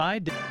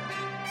From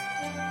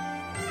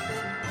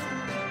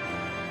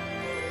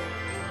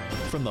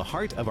the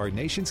heart of our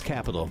nation's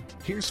capital,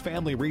 here's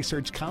Family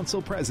Research Council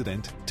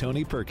President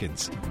Tony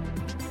Perkins.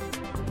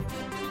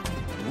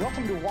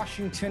 Welcome to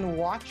Washington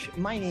Watch.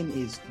 My name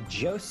is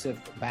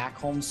Joseph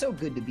Backholm. So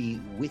good to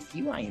be with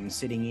you. I am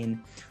sitting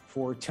in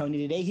for Tony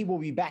today. He will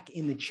be back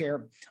in the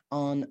chair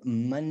on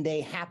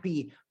Monday.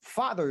 Happy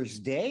Father's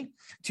Day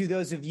to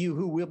those of you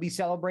who will be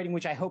celebrating,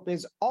 which I hope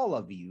is all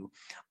of you,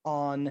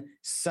 on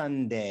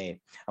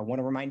Sunday. I want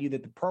to remind you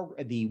that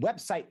the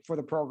website for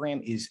the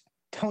program is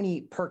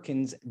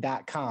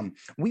TonyPerkins.com.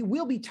 We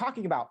will be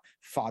talking about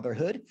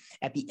fatherhood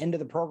at the end of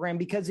the program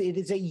because it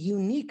is a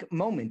unique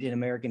moment in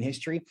American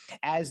history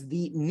as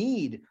the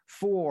need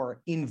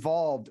for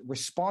involved,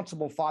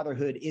 responsible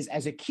fatherhood is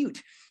as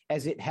acute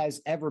as it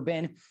has ever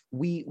been.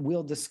 We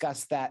will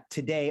discuss that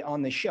today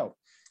on the show.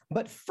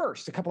 But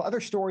first, a couple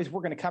other stories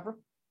we're going to cover.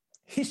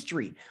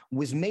 History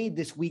was made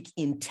this week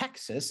in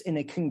Texas in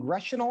a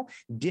congressional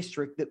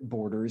district that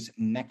borders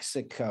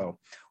Mexico.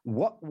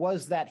 What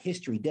was that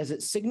history? Does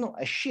it signal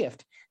a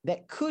shift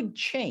that could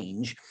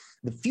change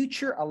the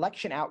future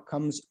election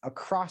outcomes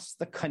across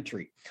the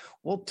country?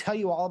 We'll tell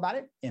you all about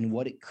it and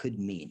what it could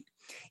mean.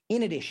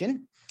 In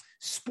addition,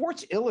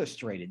 Sports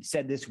Illustrated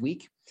said this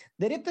week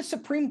that if the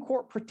Supreme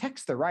Court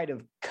protects the right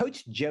of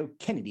Coach Joe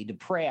Kennedy to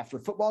pray after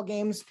football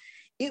games,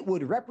 it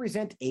would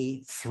represent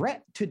a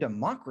threat to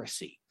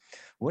democracy.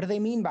 What do they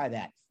mean by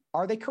that?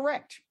 Are they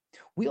correct?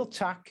 We'll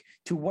talk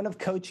to one of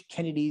Coach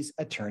Kennedy's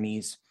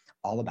attorneys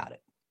all about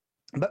it.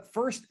 But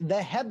first,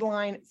 the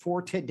headline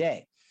for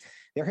today.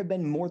 There have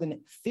been more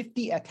than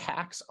 50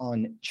 attacks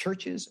on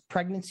churches,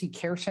 pregnancy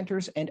care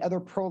centers, and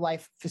other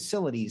pro-life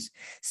facilities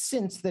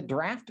since the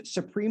draft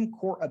Supreme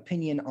Court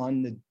opinion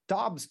on the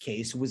Dobbs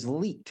case was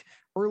leaked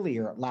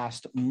earlier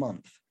last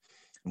month.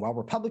 While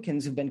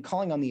Republicans have been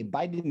calling on the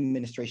Biden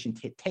administration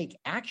to take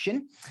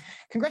action,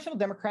 congressional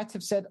Democrats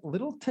have said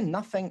little to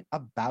nothing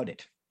about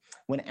it.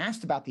 When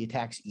asked about the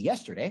attacks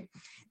yesterday,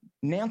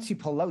 Nancy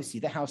Pelosi,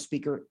 the House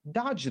Speaker,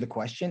 dodged the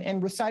question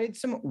and recited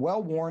some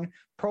well-worn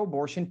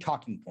pro-abortion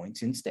talking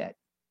points instead.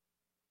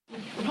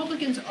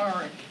 Republicans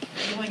are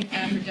going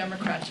after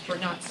Democrats for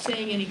not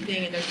saying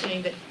anything, and they're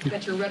saying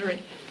that your rhetoric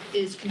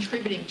is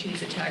contributing to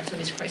these attacks on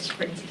these crisis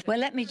pregnancies. Well,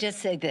 let me just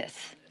say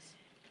this.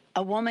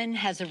 A woman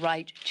has a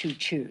right to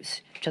choose,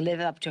 to live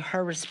up to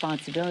her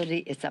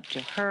responsibility. It's up to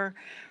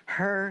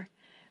her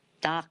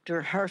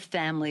doctor, her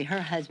family,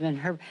 her husband,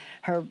 her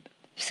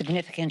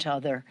significant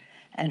other,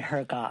 and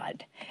her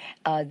God.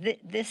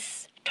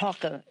 This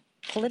talk of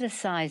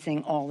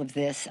politicizing all of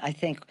this, I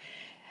think,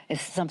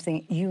 is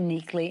something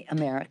uniquely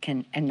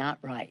American and not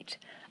right.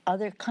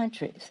 Other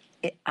countries,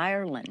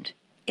 Ireland,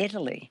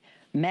 Italy,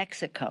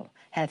 Mexico,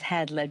 have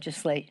had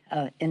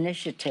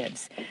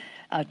initiatives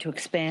to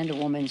expand a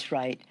woman's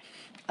right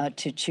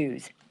to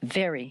choose.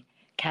 Very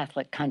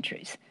Catholic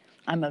countries.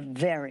 I'm a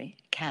very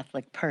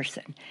Catholic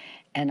person,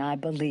 and I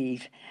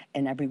believe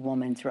in every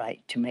woman's right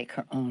to make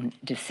her own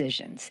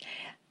decisions.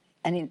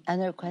 Any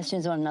other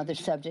questions on another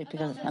subject?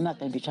 Because I'm not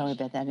going to be talking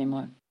about that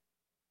anymore.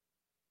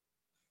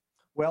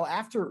 Well,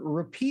 after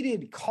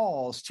repeated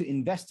calls to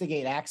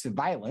investigate acts of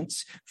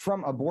violence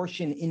from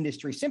abortion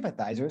industry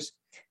sympathizers,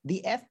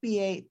 the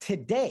FDA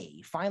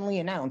today finally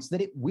announced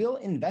that it will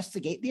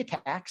investigate the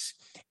attacks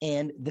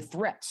and the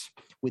threats.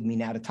 With me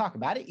now to talk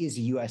about it is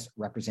U.S.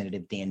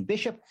 Representative Dan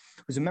Bishop,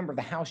 who's a member of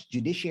the House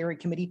Judiciary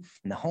Committee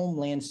and the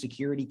Homeland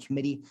Security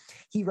Committee.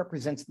 He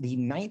represents the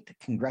 9th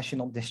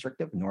Congressional District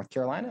of North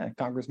Carolina.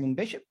 Congressman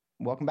Bishop,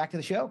 welcome back to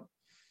the show.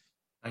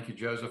 Thank you,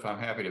 Joseph. I'm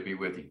happy to be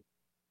with you.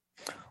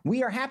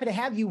 We are happy to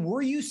have you.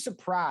 Were you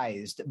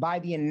surprised by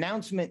the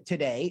announcement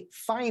today,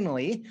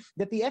 finally,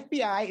 that the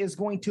FBI is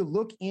going to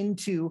look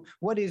into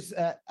what is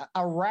a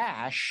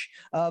rash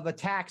of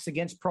attacks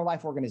against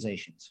pro-life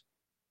organizations?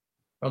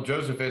 Well,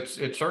 Joseph,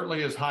 it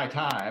certainly is high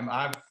time.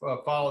 I've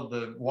followed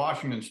the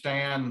Washington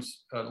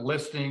Stand's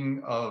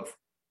listing of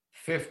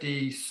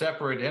 50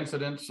 separate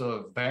incidents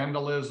of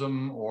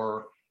vandalism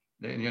or,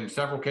 in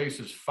several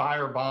cases,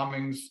 fire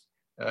bombings.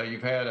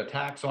 You've had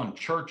attacks on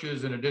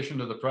churches in addition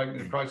to the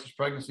crisis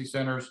pregnancy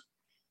centers.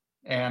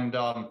 And,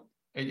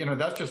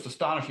 that's just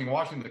astonishing.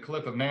 Watching the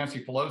clip of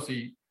Nancy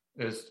Pelosi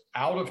is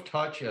out of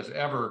touch as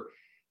ever.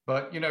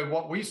 But,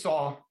 what we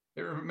saw,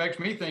 it makes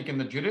me think in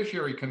the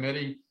Judiciary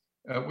Committee,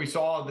 we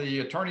saw the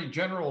Attorney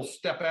General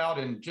step out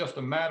in just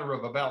a matter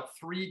of about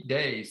 3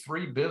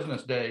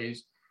 business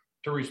days,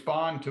 to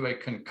respond to a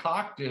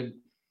concocted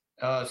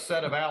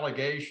set of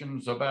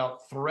allegations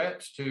about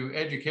threats to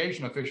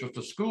education officials,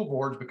 to school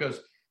boards, because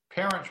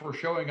parents were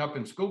showing up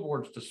in school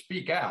boards to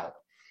speak out.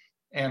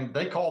 And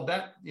they called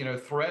that,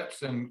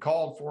 threats, and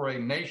called for a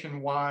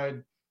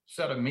nationwide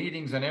set of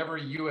meetings in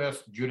every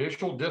U.S.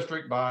 judicial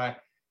district by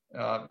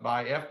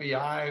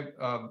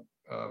FBI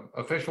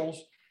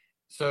officials.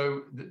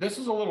 So this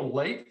is a little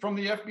late from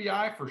the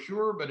FBI for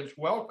sure, but it's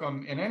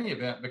welcome in any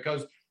event,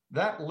 because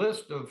that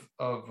list of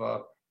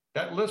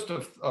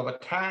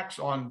attacks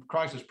on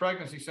crisis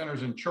pregnancy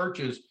centers and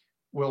churches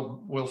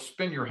will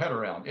spin your head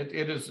around.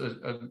 It is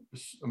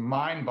a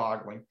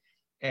mind-boggling.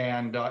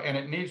 and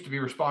it needs to be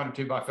responded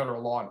to by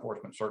federal law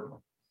enforcement, certainly.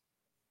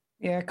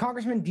 Yeah,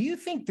 Congressman, do you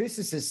think this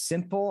is as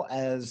simple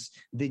as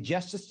the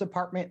Justice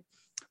Department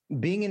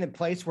being in a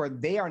place where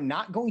they are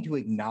not going to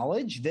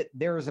acknowledge that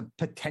there is a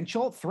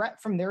potential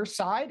threat from their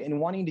side and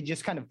wanting to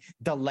just kind of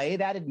delay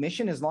that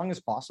admission as long as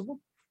possible?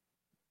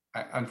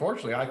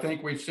 Unfortunately, I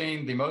think we've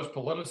seen the most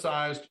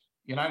politicized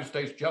United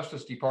States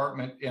Justice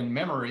Department in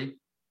memory.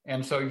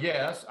 And so,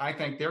 yes, I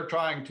think they're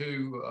trying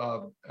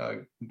to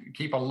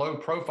keep a low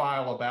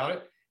profile about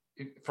it.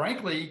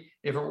 Frankly,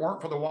 if it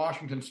weren't for the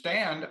Washington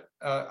Stand,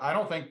 I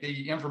don't think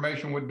the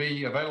information would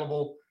be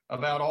available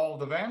about all of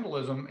the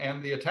vandalism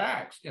and the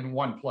attacks in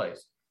one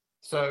place.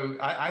 So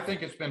I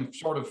think it's been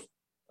sort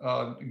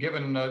of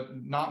given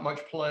not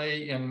much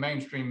play in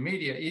mainstream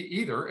media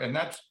either. And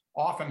that's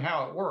often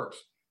how it works.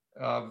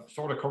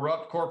 Sort of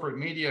corrupt corporate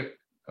media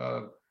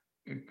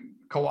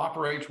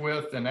cooperates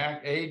with and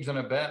aids and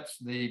abets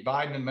the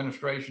Biden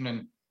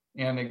administration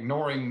in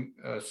ignoring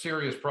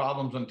serious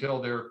problems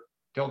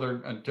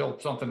until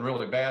something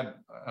really bad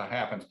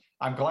happens.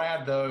 I'm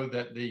glad, though,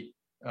 that the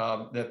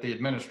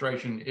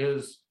administration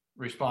is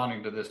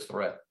responding to this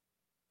threat.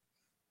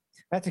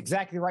 That's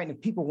exactly right. And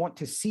if people want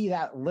to see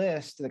that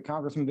list that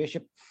Congressman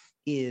Bishop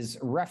is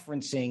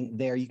referencing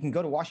there, you can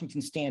go to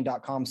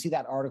WashingtonStand.com, see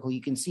that article.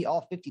 You can see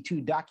all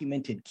 52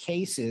 documented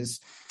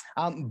cases.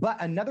 But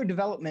another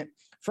development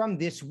from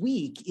this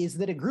week is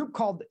that a group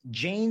called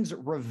Jane's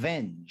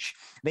Revenge,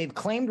 they've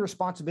claimed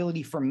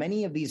responsibility for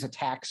many of these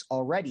attacks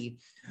already.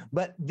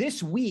 But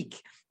this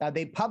week,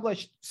 they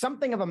published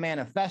something of a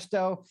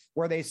manifesto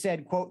where they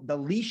said, quote, the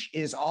leash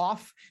is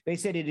off. They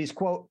said it is,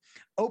 quote,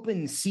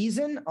 open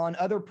season on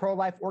other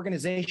pro-life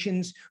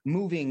organizations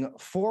moving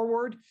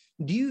forward.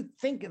 Do you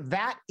think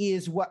that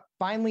is what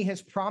finally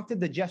has prompted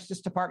the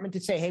Justice Department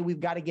to say, hey, we've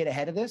got to get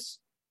ahead of this?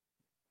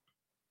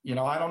 You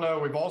know, I don't know.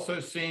 We've also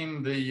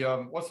seen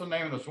the, what's the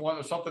name of this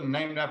one? Something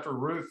named after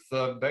Ruth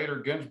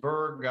Bader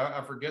Ginsburg. I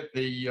forget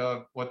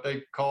what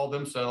they call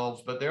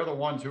themselves, but they're the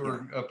ones who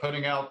are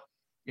putting out,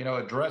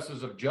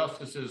 addresses of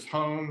justices'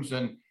 homes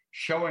and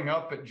showing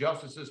up at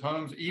justices'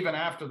 homes, even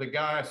after the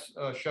guy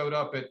showed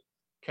up at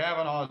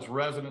Kavanaugh's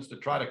residence to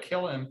try to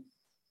kill him.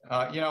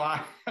 What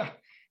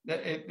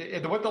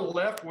the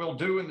left will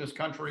do in this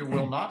country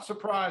will not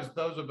surprise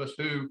those of us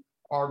who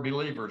are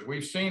believers.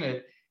 We've seen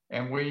it.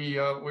 And we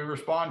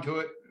respond to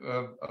it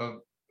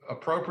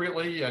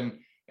appropriately, and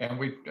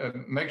we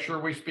make sure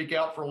we speak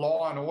out for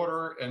law and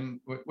order. And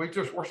we're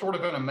sort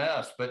of in a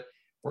mess, but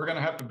we're going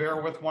to have to bear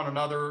with one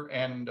another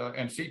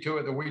and see to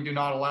it that we do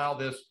not allow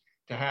this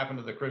to happen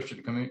to the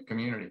Christian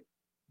community.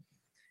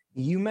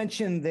 You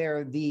mentioned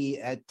there the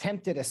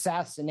attempted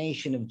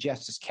assassination of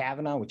Justice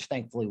Kavanaugh, which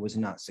thankfully was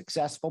not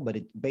successful, but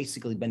it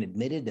basically been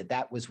admitted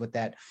that was what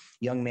that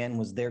young man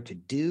was there to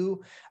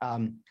do.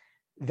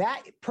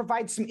 That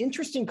provides some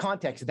interesting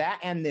context. That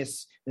and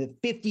the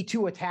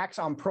 52 attacks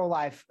on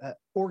pro-life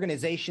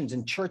organizations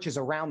and churches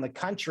around the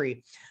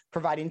country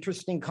provide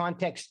interesting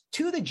context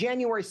to the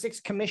January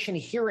 6th Commission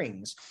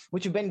hearings,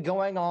 which have been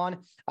going on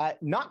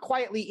not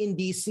quietly in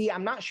D.C.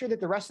 I'm not sure that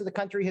the rest of the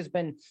country has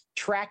been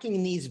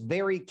tracking these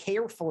very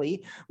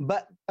carefully,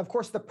 but of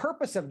course the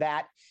purpose of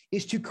that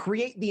is to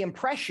create the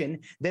impression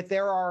that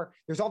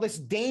there's all this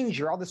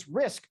danger, all this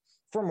risk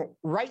from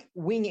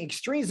right-wing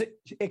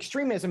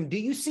extremism. Do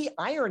you see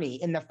irony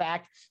in the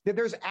fact that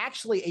there's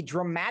actually a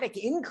dramatic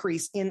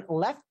increase in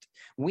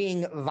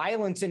left-wing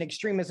violence and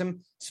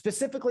extremism,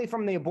 specifically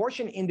from the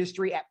abortion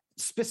industry, at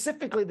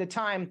specifically the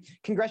time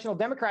congressional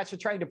Democrats are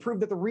trying to prove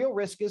that the real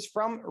risk is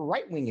from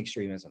right-wing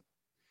extremism?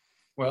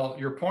 Well,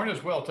 your point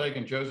is well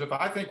taken, Joseph.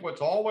 I think what's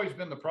always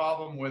been the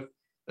problem with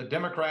the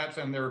Democrats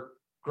and their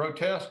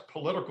grotesque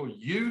political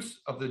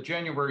use of the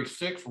January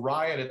 6th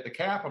riot at the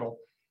Capitol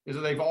is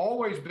that they've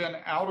always been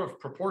out of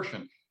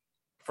proportion.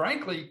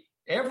 Frankly,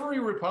 every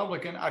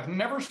Republican, I've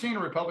never seen a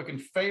Republican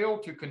fail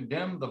to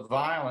condemn the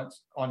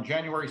violence on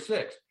January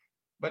 6th,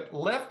 but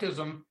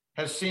leftism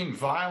has seen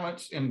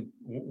violence in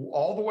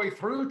all the way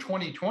through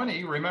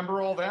 2020.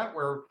 Remember all that,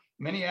 where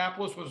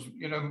Minneapolis was,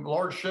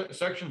 large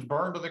sections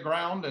burned to the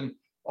ground, and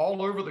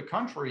all over the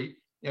country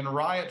in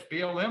riots,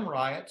 BLM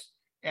riots.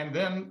 And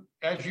then,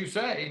 as you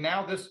say,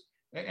 now this,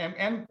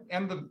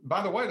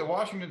 by the way, the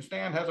Washington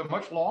Stand has a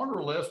much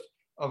longer list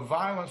of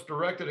violence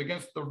directed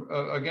against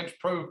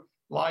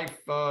pro-life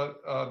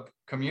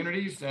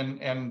communities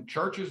and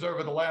churches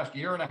over the last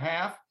year and a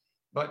half.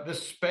 But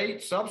this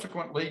spate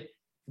subsequently,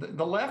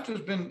 the left has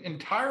been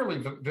entirely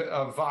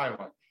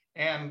violent.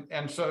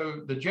 And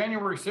so the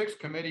January 6th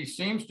committee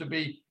seems to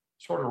be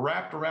sort of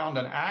wrapped around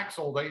an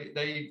axle.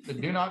 They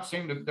do not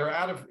seem to, they're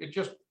out of, it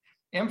just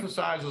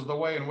emphasizes the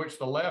way in which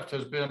the left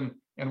has been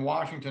in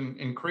Washington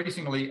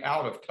increasingly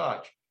out of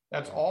touch.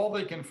 That's all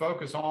they can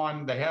focus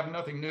on. They have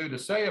nothing new to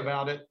say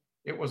about it.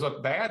 It was a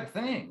bad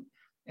thing.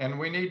 And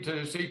we need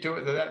to see to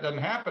it that that doesn't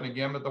happen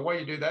again. But the way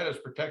you do that is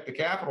protect the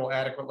Capitol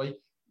adequately.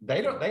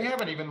 They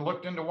haven't even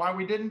looked into why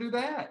we didn't do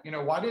that.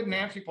 Why didn't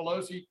Nancy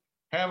Pelosi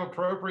have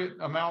appropriate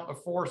amount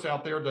of force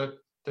out there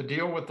to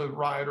deal with the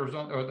rioters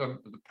or the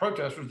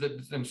protesters,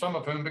 and some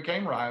of whom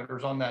became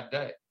rioters on that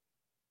day?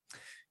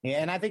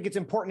 And I think it's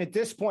important at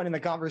this point in the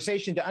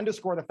conversation to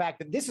underscore the fact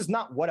that this is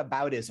not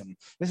whataboutism.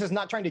 This is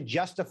not trying to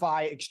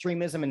justify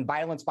extremism and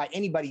violence by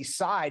anybody's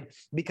side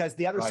because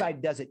the other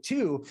side does it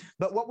too.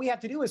 But what we have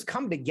to do is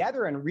come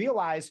together and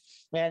realize,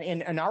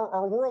 and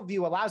our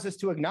worldview allows us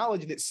to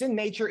acknowledge that sin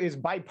nature is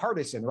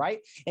bipartisan, right?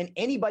 And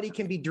anybody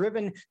can be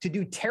driven to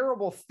do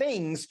terrible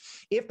things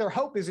if their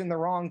hope is in the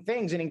wrong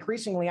things. And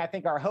increasingly, I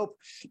think our hope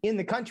in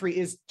the country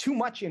is too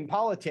much in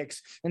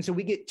politics. And so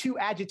we get too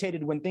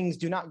agitated when things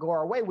do not go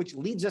our way, which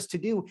leads us to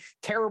do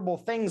terrible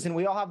things, and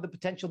we all have the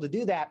potential to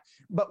do that,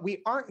 but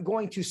we aren't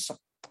going to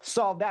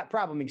solve that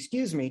problem,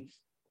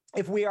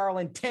 if we are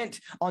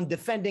intent on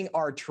defending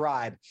our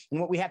tribe.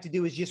 And what we have to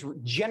do is just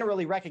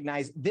generally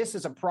recognize this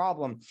is a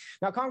problem.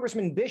 Now,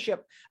 Congressman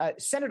Bishop,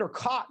 Senator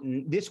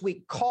Cotton this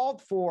week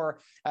called for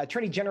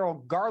Attorney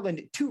General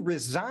Garland to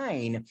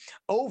resign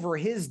over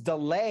his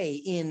delay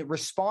in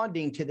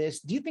responding to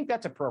this. Do you think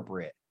that's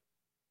appropriate?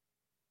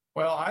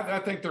 Well, I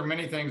think there are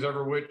many things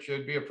over which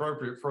it'd be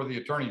appropriate for the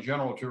Attorney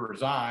General to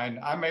resign.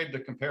 I made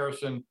the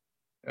comparison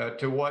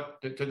to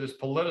this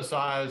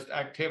politicized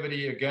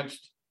activity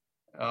against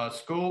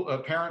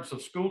parents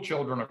of school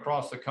children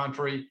across the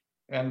country,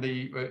 and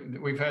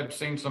we've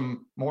seen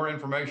some more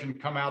information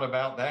come out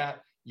about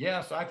that.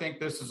 Yes, I think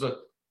this is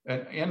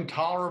an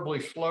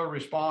intolerably slow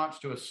response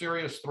to a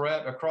serious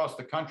threat across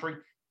the country.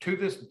 To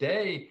this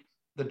day,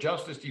 the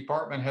Justice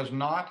Department has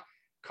not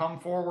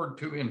come forward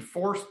to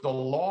enforce the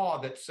law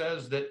that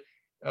says that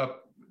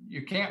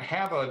you can't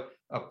have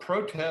a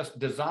protest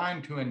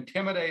designed to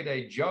intimidate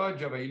a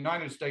judge of a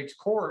United States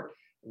court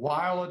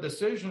while a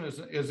decision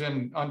is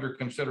under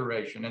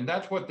consideration. And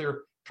that's what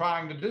they're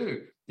trying to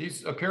do.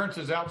 These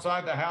appearances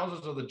outside the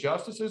houses of the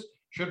justices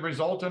should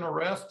result in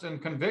arrests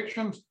and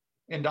convictions,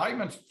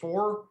 indictments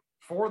for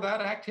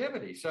that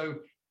activity. So,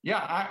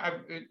 yeah,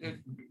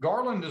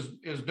 Garland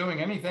is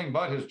doing anything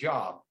but his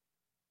job.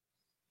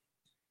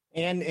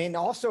 And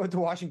also at the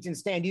Washington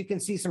Stand, you can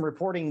see some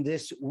reporting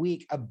this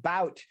week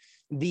about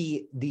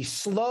the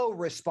slow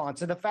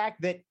response and the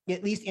fact that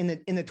at least in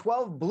the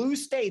 12 blue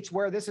states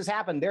where this has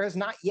happened, there has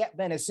not yet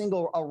been a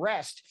single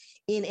arrest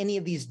in any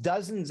of these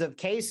dozens of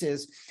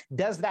cases.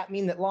 Does that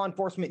mean that law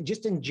enforcement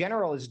just in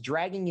general is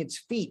dragging its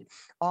feet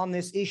on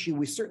this issue?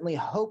 We certainly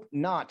hope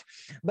not.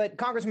 But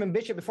Congressman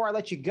Bishop, before I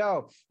let you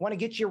go, I want to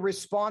get your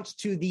response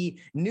to the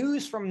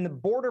news from the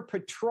Border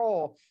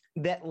Patrol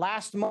that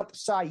last month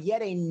saw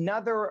yet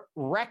another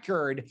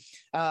record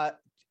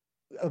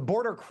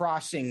border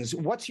crossings.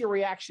 What's your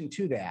reaction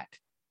to that?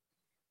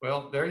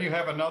 Well, there you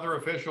have another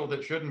official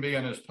that shouldn't be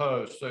in his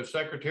post. So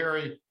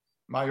Secretary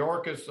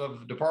Mayorkas of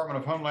the Department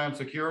of Homeland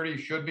Security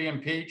should be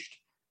impeached,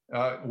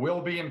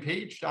 will be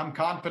impeached. I'm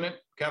confident.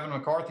 Kevin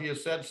McCarthy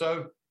has said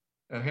so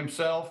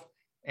himself.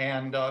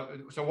 And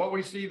so what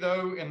we see,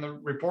 though, in the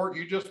report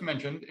you just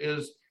mentioned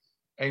is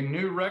a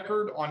new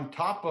record on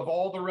top of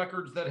all the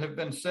records that have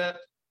been set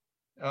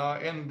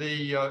in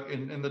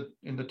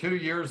the 2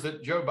 years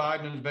that Joe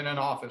Biden has been in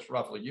office,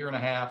 roughly a year and a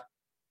half.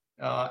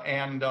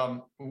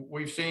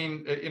 We've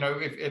seen,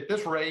 if at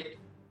this rate,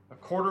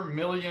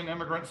 250,000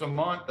 immigrants a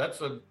month,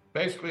 that's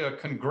basically a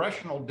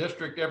congressional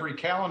district every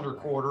calendar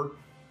quarter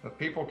of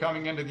people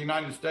coming into the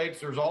United States.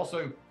 There's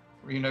also,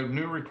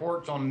 new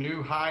reports on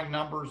new high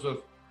numbers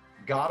of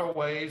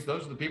gotaways.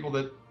 Those are the people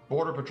that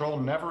Border Patrol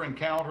never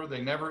encounter.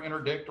 They never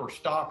interdict or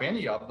stop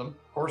any of them.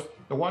 Of course,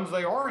 the ones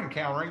they are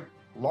encountering,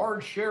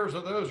 large shares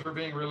of those are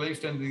being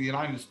released into the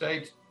United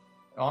States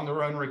on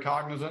their own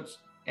recognizance.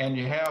 And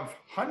you have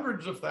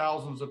hundreds of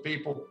thousands of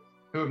people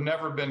who have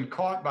never been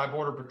caught by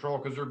Border Patrol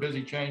because they're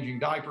busy changing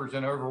diapers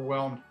in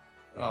overwhelmed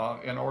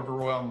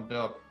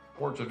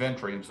ports of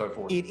entry and so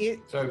forth.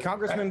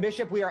 Congressman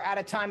Bishop, we are out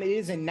of time. It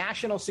is a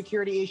national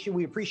security issue.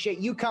 We appreciate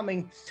you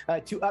coming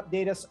to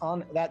update us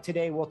on that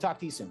today. We'll talk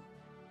to you soon.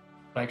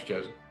 Thanks,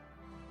 Joseph.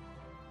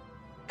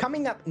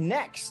 Coming up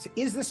next,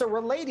 is this a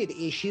related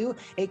issue?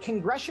 A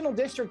congressional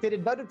district that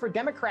had voted for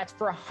Democrats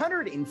for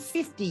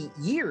 150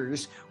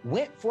 years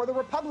went for the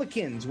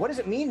Republicans. What does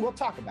it mean? We'll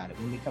talk about it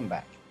when we come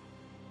back.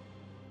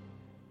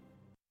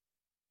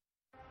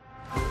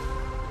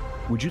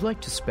 Would you like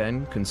to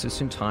spend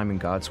consistent time in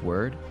God's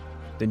Word?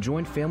 Then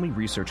join Family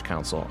Research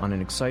Council on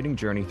an exciting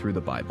journey through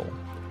the Bible.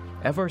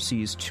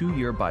 FRC's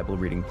 2-year Bible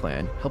reading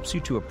plan helps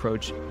you to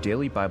approach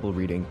daily Bible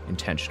reading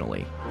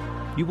intentionally.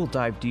 You will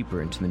dive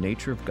deeper into the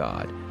nature of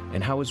God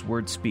and how His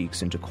Word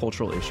speaks into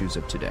cultural issues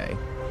of today.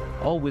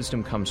 All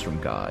wisdom comes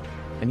from God,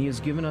 and He has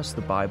given us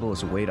the Bible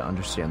as a way to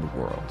understand the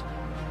world.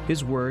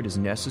 His Word is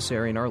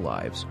necessary in our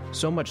lives,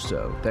 so much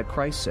so that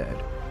Christ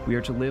said, we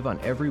are to live on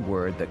every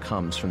word that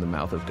comes from the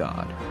mouth of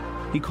God.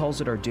 He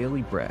calls it our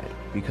daily bread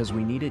because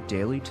we need it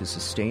daily to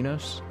sustain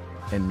us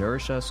and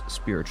nourish us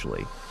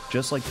spiritually,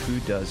 just like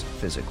food does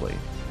physically.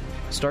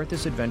 Start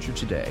this adventure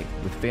today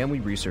with Family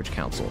Research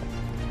Council.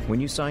 When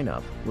you sign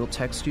up, we'll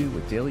text you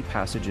with daily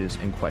passages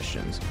and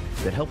questions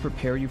that help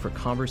prepare you for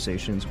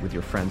conversations with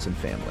your friends and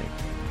family.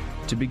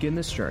 To begin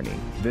this journey,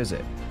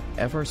 visit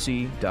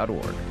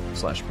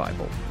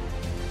frc.org/Bible.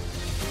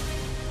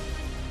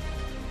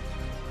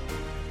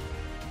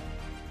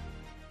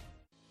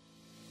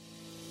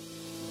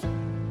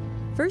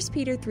 1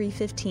 Peter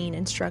 3:15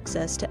 instructs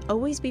us to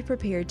always be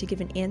prepared to give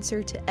an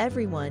answer to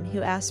everyone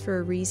who asks for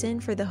a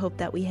reason for the hope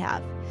that we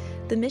have.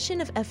 The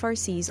mission of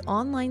FRC's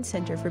online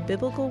Center for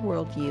Biblical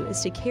Worldview is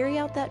to carry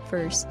out that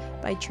verse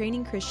by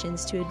training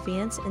Christians to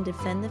advance and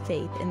defend the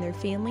faith in their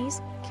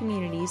families,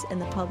 communities,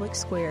 and the public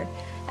square,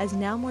 as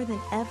now more than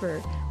ever,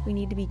 we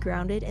need to be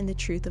grounded in the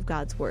truth of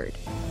God's Word.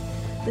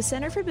 The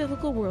Center for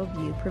Biblical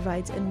Worldview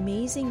provides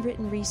amazing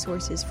written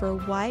resources for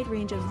a wide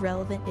range of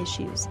relevant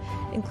issues,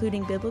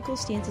 including biblical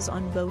stances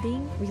on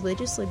voting,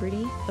 religious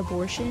liberty,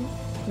 abortion,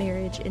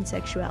 marriage, and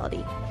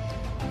sexuality.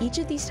 Each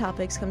of these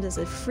topics comes as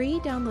a free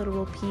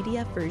downloadable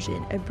PDF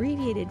version,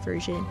 abbreviated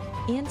version,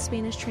 and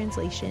Spanish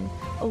translation,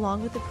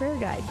 along with a prayer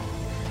guide.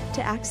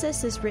 To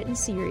access this written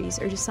series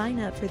or to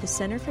sign up for the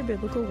Center for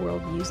Biblical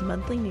Worldview's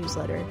monthly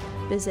newsletter,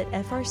 visit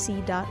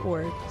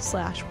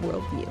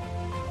frc.org/worldview.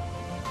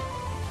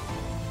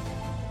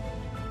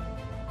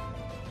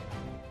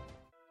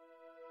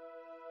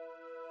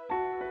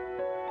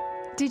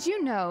 Did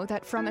you know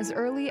that from as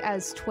early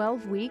as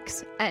 12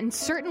 weeks, and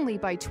certainly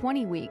by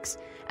 20 weeks,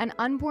 an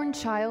unborn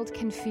child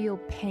can feel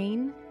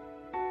pain?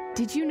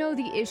 Did you know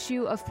the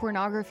issue of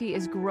pornography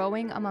is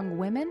growing among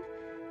women?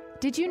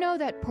 Did you know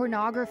that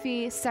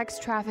pornography, sex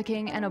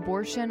trafficking, and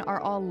abortion are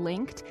all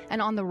linked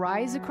and on the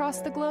rise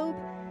across the globe?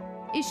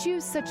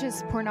 Issues such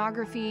as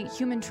pornography,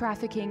 human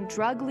trafficking,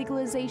 drug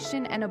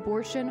legalization, and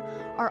abortion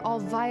are all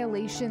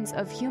violations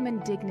of human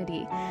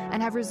dignity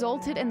and have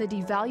resulted in the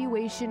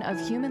devaluation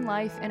of human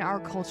life in our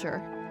culture.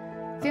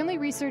 Family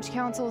Research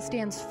Council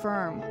stands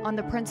firm on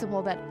the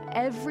principle that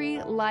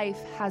every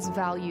life has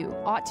value,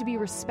 ought to be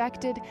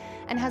respected,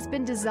 and has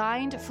been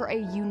designed for a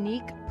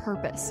unique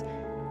purpose.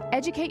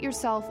 Educate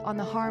yourself on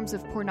the harms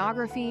of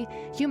pornography,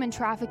 human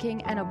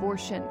trafficking, and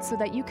abortion so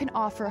that you can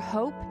offer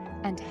hope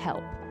and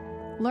help.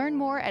 Learn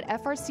more at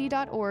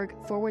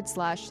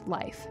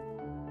frc.org/life.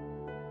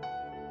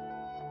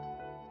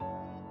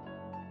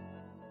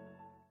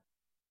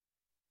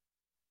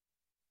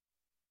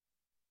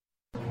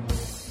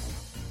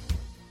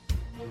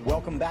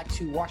 Welcome back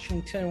to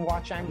Washington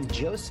Watch. I'm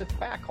Joseph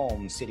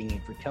Backholm, sitting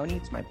in for Tony.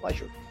 It's my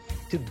pleasure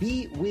to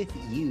be with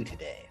you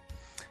today.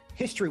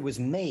 History was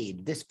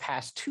made this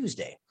past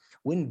Tuesday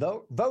when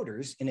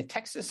voters in a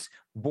Texas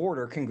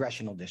border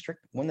congressional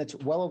district, one that's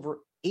well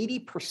over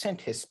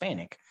 80%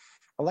 Hispanic,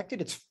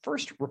 elected its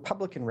first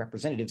Republican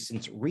representative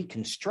since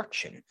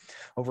Reconstruction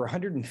over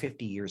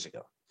 150 years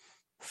ago.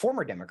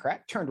 Former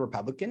Democrat turned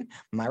Republican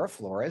Mayra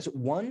Flores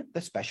won the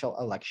special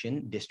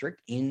election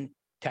district in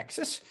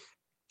Texas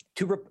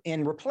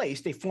and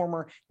replaced a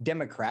former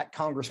Democrat,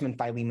 Congressman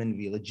Philemon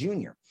Villa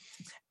Jr.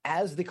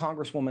 As the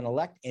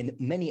Congresswoman-elect and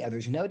many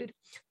others noted,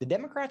 the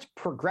Democrats'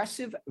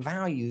 progressive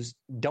values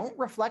don't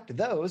reflect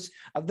those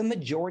of the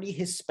majority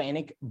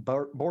Hispanic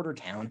border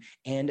town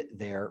and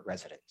their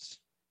residents.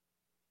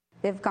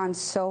 They've gone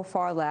so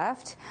far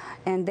left,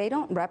 and they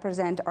don't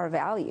represent our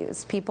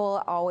values.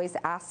 People always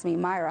ask me,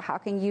 Mayra, how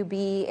can you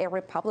be a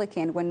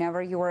Republican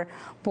whenever you were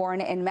born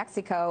in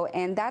Mexico?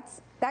 And that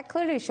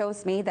clearly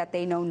shows me that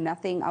they know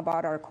nothing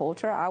about our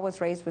culture. I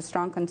was raised with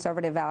strong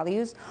conservative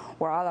values.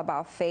 We're all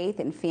about faith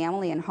and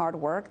family and hard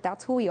work.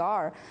 That's who we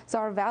are. So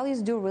our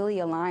values do really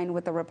align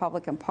with the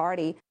Republican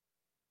Party.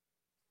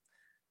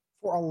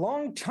 For a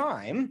long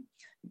time,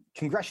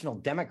 congressional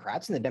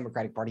Democrats and the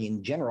Democratic Party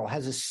in general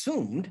has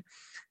assumed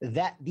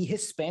that the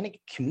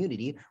Hispanic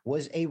community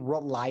was a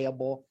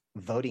reliable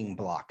voting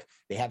bloc.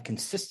 They have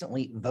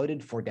consistently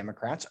voted for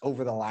Democrats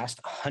over the last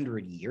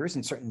 100 years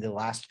and certainly the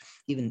last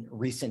even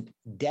recent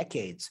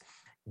decades.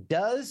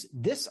 Does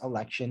this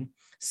election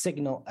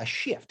signal a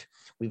shift?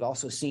 We've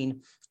also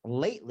seen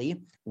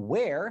lately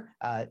where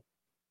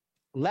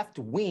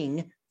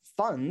left-wing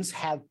funds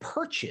have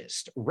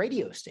purchased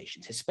radio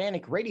stations,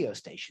 Hispanic radio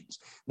stations,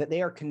 that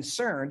they are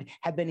concerned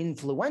have been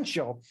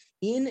influential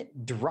in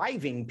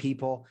driving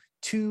people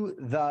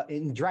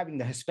driving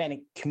the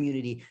Hispanic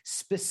community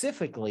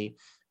specifically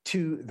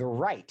to the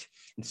right.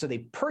 And so they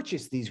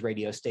purchased these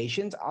radio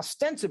stations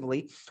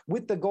ostensibly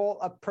with the goal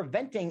of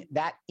preventing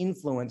that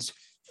influence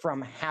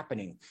from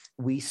happening.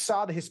 We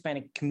saw the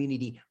Hispanic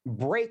community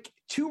break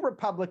to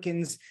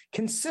Republicans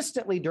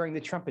consistently during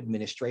the Trump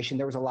administration.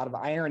 There was a lot of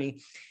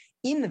irony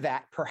in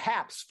that,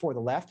 perhaps for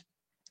the left.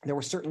 There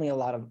was certainly a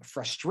lot of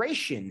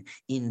frustration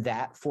in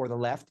that for the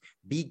left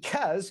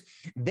because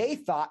they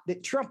thought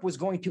that Trump was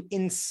going to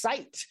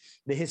incite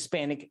the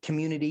Hispanic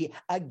community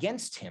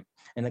against him.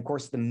 And of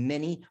course,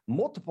 the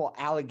multiple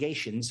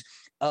allegations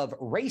of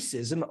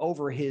racism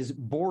over his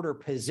border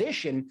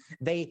position,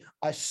 they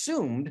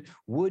assumed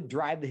would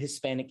drive the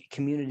Hispanic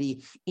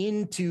community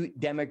into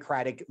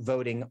Democratic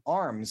voting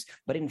arms.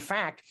 But in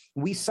fact,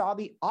 we saw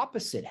the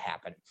opposite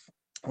happen.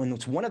 And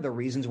it's one of the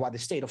reasons why the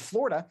state of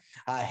Florida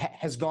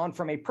has gone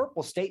from a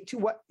purple state to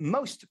what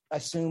most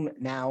assume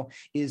now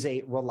is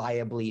a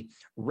reliably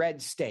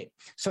red state.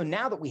 So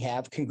now that we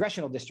have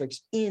congressional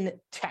districts in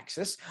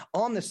Texas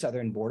on the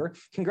southern border,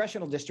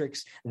 congressional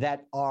districts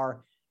that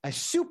are a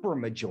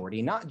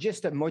supermajority, not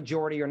just a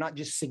majority or not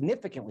just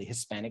significantly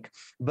Hispanic,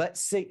 but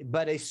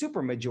a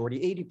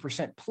supermajority,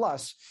 80%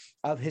 plus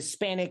of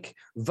Hispanic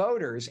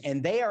voters,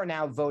 and they are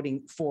now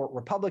voting for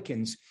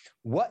Republicans.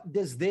 What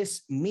does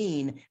this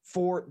mean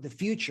for the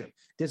future?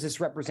 Does this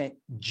represent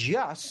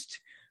just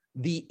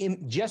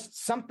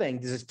something?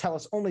 Does this tell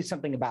us only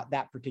something about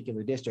that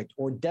particular district,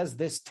 or does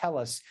this tell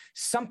us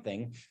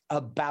something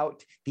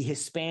about the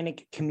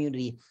Hispanic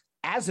community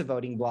as a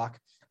voting bloc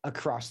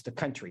across the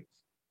country?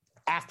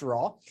 After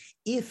all,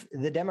 if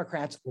the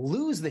Democrats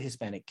lose the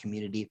Hispanic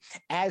community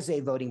as a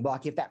voting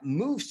bloc, if that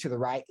moves to the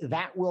right,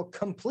 that will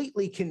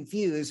completely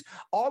confuse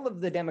all of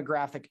the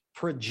demographic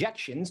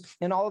projections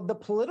and all of the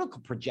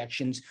political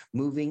projections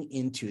moving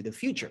into the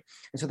future.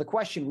 And so the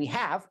question we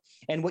have,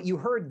 and what you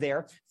heard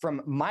there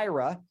from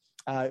Mayra,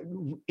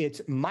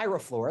 it's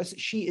Mayra Flores.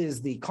 She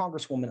is the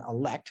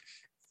Congresswoman-elect,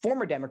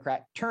 former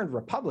Democrat turned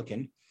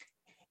Republican.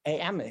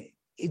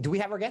 Do we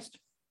have our guest?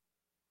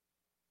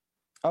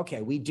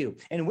 Okay, we do.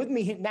 And with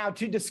me now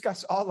to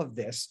discuss all of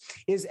this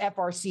is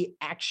FRC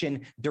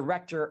Action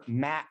Director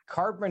Matt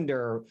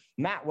Carpenter.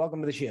 Matt,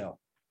 welcome to the show.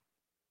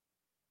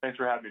 Thanks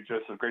for having me,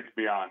 Joseph. Great to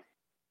be on.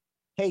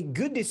 Hey,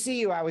 good to see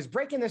you. I was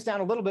breaking this down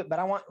a little bit, but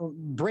I want to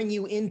bring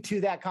you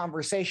into that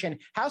conversation.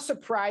 How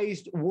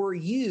surprised were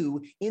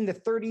you in the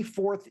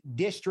 34th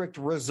district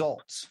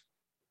results?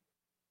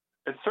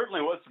 It certainly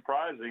was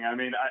surprising. I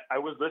mean, I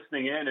was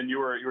listening in, and you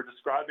were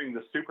describing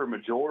the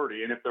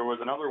supermajority, and if there was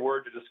another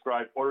word to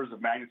describe orders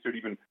of magnitude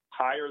even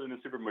higher than the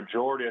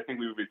supermajority, I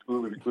think we would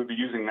be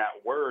using that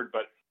word.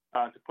 But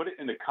to put it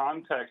into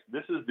context,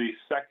 this is the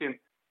second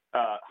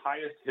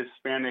highest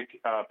Hispanic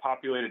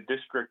populated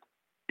district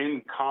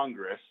in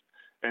Congress,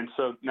 and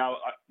so now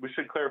we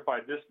should clarify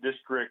this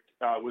district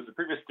was the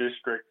previous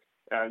district.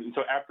 And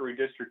so after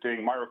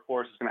redistricting, Mayra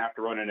Flores is going to have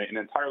to run in an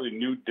entirely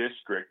new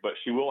district, but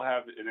she will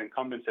have an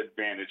incumbent's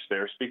advantage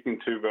there, speaking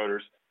to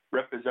voters,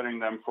 representing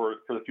them for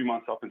the few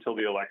months up until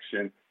the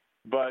election.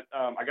 But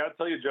I got to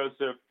tell you,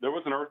 Joseph, there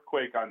was an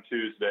earthquake on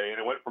Tuesday, and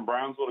it went from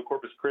Brownsville to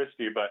Corpus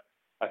Christi. But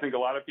I think a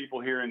lot of people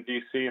here in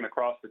D.C. and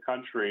across the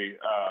country,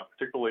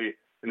 particularly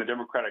in the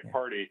Democratic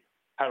Party,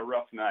 had a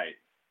rough night.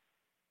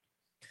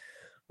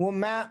 Well,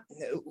 Matt,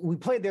 we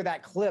played there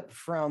that clip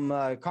from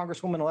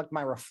Congresswoman-elect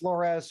Mayra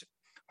Flores,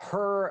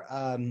 her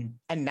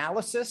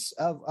analysis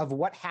of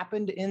what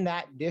happened in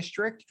that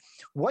district.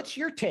 What's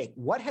your take?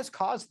 What has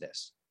caused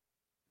this?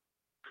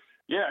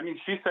 Yeah, I mean,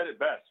 she said it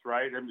best,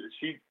 right? I mean,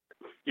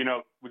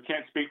 we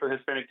can't speak for the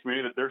Hispanic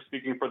community, that they're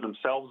speaking for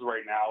themselves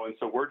right now. And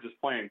so we're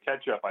just playing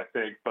catch up, I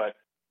think. But,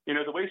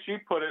 the way she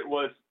put it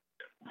was,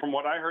 from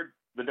what I heard,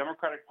 the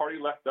Democratic Party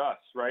left us,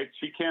 right?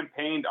 She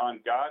campaigned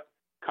on God,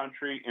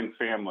 country, and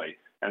family.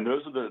 And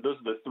those are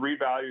the three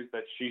values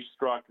that she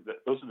struck.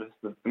 Those are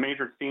the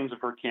major themes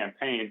of her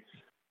campaign.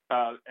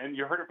 And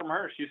you heard it from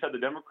her. She said the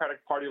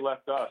Democratic Party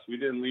left us. We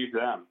didn't leave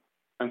them.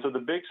 And so the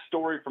big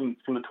story from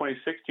the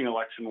 2016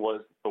 election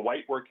was the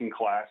white working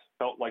class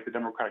felt like the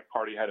Democratic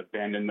Party had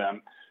abandoned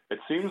them. It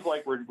seems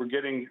like we're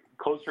getting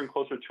closer and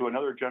closer to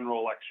another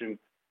general election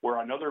where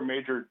another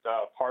major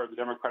part of the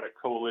Democratic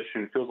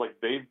coalition feels like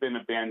they've been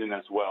abandoned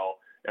as well.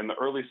 And the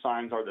early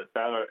signs are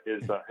that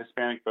is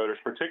Hispanic voters,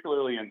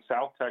 particularly in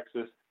South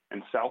Texas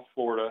and South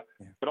Florida,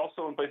 but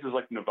also in places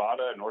like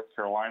Nevada, North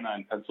Carolina,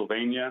 and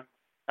Pennsylvania,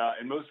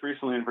 and most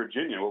recently in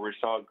Virginia, where we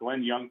saw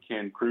Glenn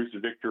Youngkin cruise to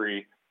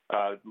victory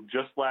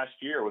just last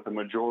year with a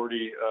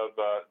majority of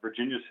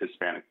Virginia's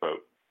Hispanic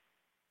vote.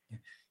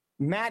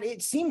 Matt,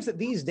 it seems that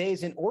these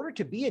days, in order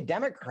to be a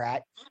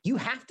Democrat, you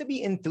have to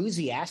be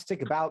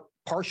enthusiastic about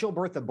partial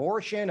birth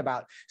abortion,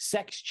 about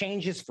sex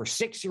changes for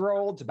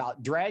 6-year-olds,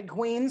 about drag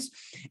queens.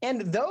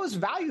 And those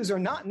values are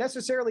not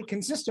necessarily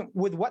consistent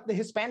with what the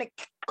Hispanic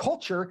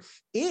culture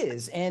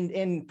is.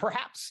 And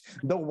perhaps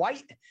the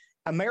white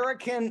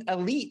American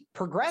elite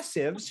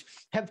progressives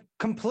have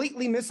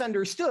completely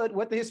misunderstood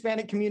what the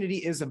Hispanic community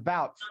is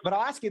about. But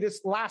I'll ask you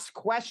this last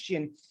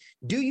question.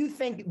 Do you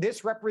think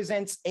this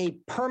represents a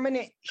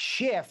permanent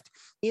shift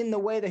in the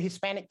way the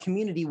Hispanic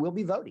community will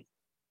be voting?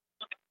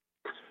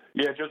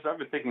 Yeah, Joseph, I've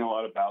been thinking a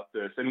lot about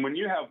this. And when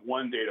you have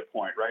one data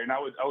point, right, and I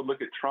would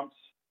look at Trump's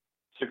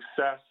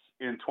success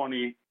in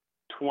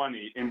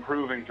 2020,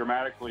 improving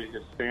dramatically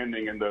his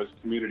standing in those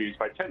communities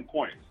by 10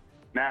 points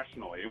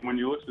nationally. And when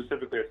you look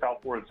specifically at South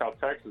Florida and South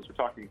Texas, we're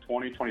talking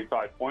 20,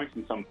 25 points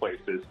in some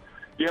places.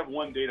 You have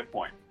one data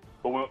point.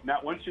 But now,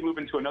 once you move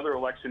into another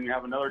election, you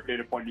have another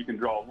data point, you can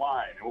draw a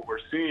line. And what we're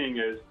seeing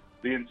is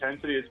the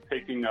intensity is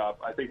picking up.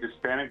 I think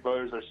Hispanic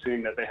voters are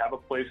seeing that they have a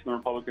place in the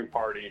Republican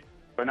Party.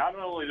 But not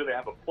only do they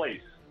have a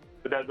place,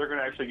 but that they're going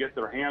to actually get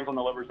their hands on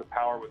the levers of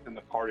power within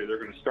the party. They're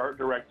going to start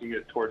directing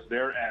it towards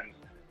their ends,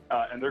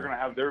 and they're going to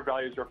have their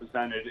values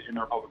represented in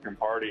the Republican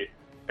Party.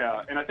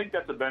 And I think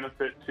that's a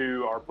benefit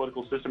to our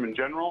political system in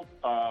general.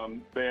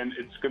 And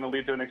it's going to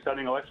lead to an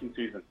exciting election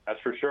season, that's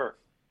for sure.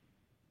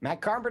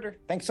 Matt Carpenter,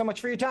 thanks so much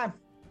for your time.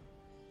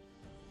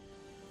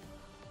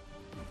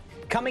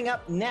 Coming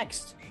up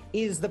next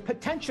is the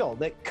potential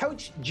that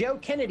Coach Joe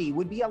Kennedy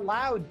would be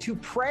allowed to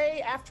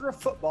pray after a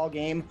football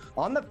game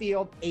on the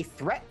field, a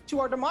threat to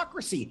our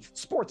democracy.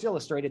 Sports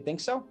Illustrated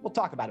thinks so. We'll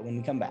talk about it when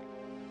we come back.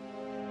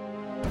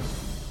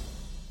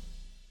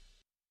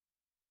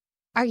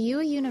 Are you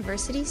a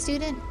university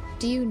student?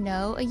 Do you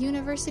know a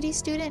university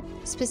student,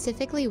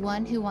 specifically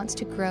one who wants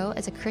to grow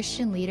as a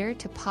Christian leader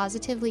to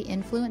positively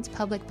influence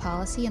public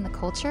policy and the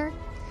culture?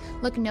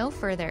 Look no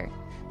further.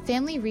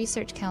 Family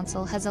Research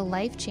Council has a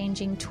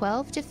life-changing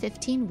 12 to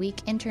 15-week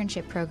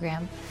internship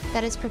program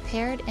that has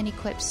prepared and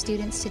equipped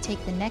students to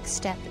take the next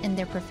step in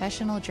their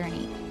professional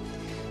journey.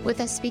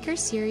 With a speaker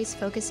series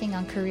focusing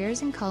on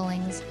careers and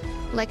callings,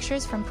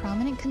 lectures from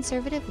prominent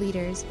conservative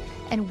leaders,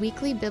 and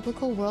weekly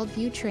biblical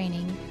worldview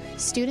training,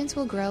 students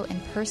will grow in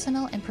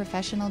personal and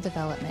professional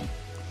development.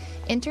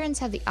 Interns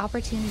have the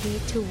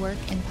opportunity to work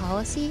in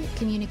policy,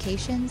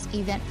 communications,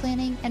 event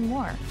planning, and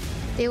more.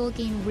 They will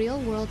gain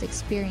real-world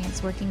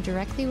experience working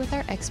directly with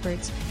our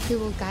experts who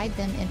will guide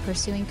them in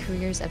pursuing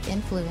careers of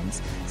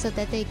influence so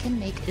that they can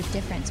make a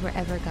difference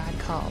wherever God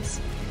calls.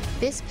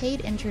 This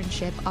paid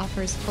internship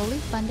offers fully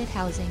funded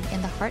housing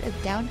in the heart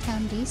of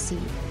downtown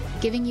DC,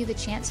 giving you the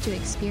chance to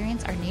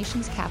experience our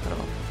nation's capital.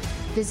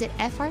 Visit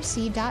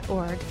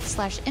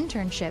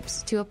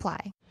frc.org/internships to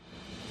apply.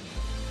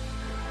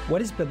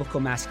 What is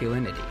biblical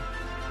masculinity?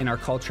 In our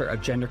culture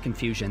of gender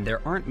confusion, there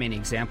aren't many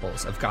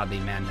examples of godly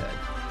manhood.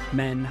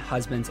 Men,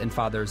 husbands, and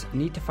fathers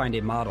need to find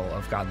a model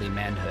of godly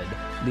manhood,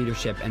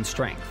 leadership, and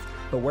strength,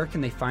 but where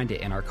can they find it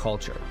in our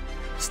culture?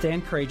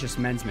 Stand Courageous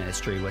Men's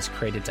Ministry was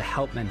created to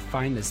help men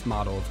find this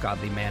model of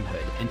godly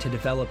manhood and to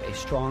develop a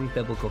strong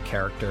biblical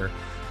character,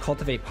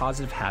 cultivate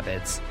positive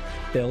habits,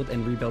 build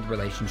and rebuild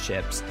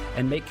relationships,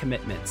 and make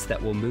commitments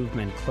that will move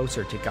men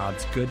closer to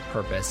God's good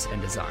purpose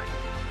and design.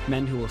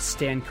 Men who will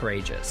stand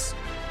courageous.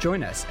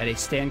 Join us at a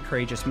Stand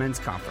Courageous Men's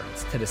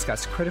Conference to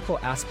discuss critical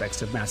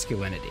aspects of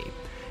masculinity.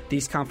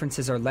 These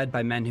conferences are led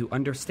by men who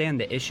understand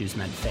the issues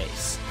men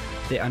face.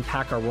 They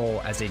unpack our role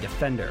as a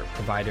defender,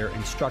 provider,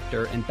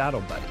 instructor, and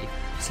battle buddy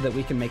so that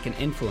we can make an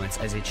influence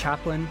as a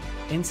chaplain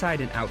inside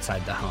and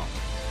outside the home.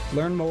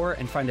 Learn more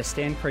and find a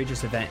Stand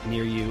Courageous event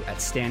near you at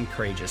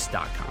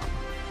standcourageous.com.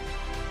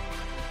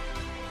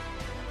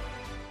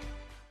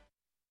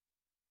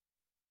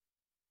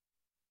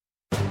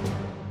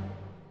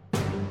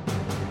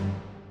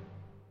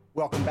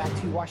 Welcome back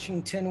to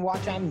Washington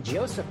Watch. I'm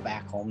Joseph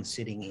Backholm,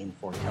 sitting in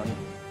for Tony.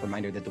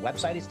 Reminder that the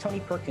website is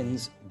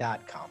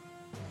tonyperkins.com.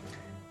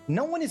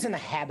 No one is in the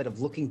habit of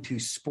looking to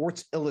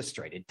Sports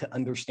Illustrated to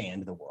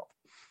understand the world.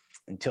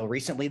 Until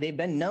recently, they've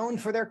been known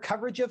for their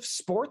coverage of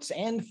sports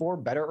and, for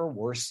better or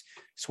worse,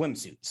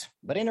 swimsuits.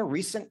 But in a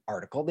recent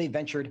article, they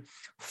ventured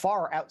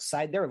far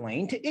outside their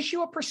lane to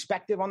issue a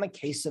perspective on the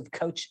case of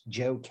Coach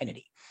Joe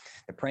Kennedy,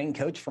 the praying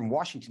coach from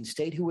Washington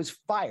State who was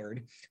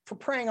fired for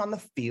praying on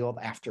the field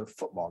after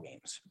football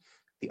games.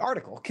 The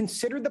article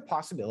considered the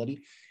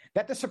possibility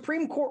that the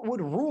Supreme Court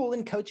would rule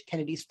in Coach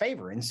Kennedy's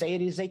favor and say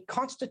it is a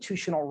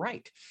constitutional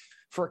right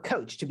for a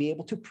coach to be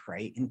able to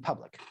pray in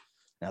public.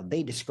 Now,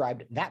 they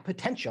described that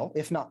potential,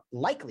 if not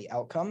likely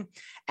outcome,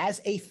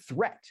 as a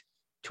threat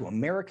to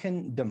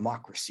American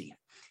democracy.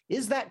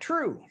 Is that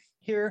true?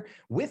 Here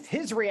with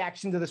his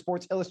reaction to the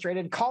Sports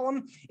Illustrated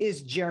column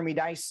is Jeremy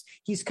Dys.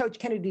 He's Coach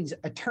Kennedy's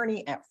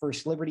attorney at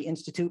First Liberty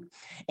Institute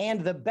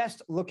and the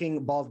best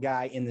looking bald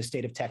guy in the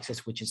state of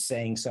Texas, which is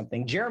saying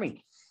something.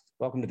 Jeremy,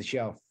 welcome to the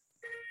show.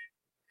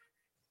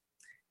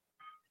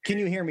 Can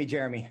you hear me,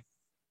 Jeremy?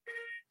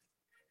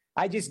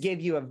 I just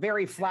gave you a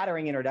very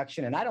flattering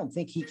introduction, and I don't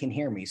think he can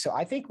hear me. So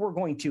I think we're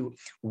going to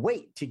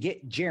wait to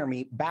get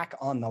Jeremy back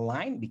on the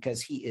line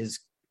because he is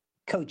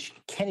Coach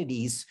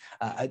Kennedy's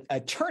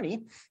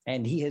attorney,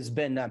 and he has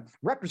been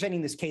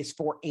representing this case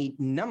for a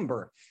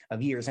number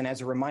of years. And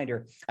as a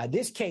reminder,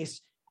 this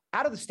case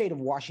out of the state of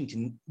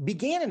Washington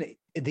began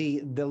in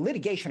the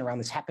litigation around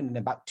this happened in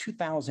about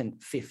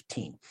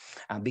 2015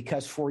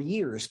 because for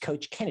years,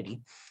 Coach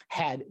Kennedy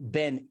had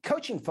been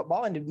coaching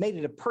football and had made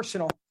it a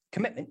personal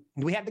commitment.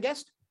 Do we have the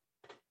guest?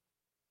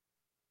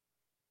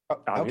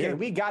 Okay, here.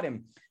 We got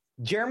him.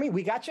 Jeremy,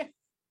 we got you?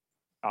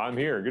 I'm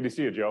here. Good to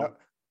see you, Joe.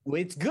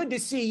 It's good to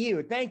see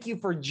you. Thank you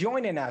for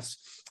joining us.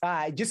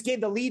 I just gave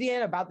the lead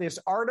in about this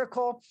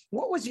article.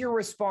 What was your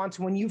response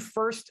when you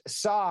first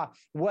saw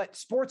what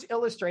Sports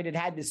Illustrated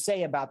had to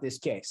say about this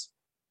case?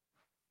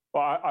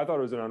 Well, I thought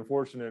it was an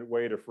unfortunate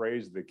way to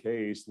phrase the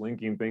case,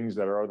 linking things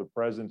that are the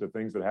present to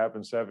things that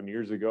happened 7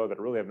 years ago that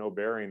really have no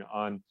bearing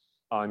on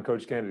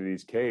Coach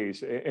Kennedy's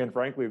case. And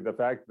frankly, the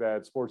fact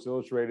that Sports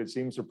Illustrated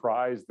seemed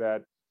surprised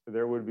that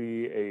there would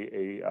be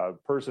a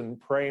person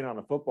praying on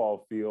a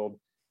football field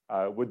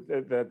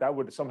that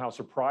would somehow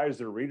surprise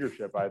their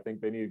readership. I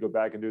think they need to go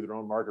back and do their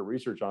own market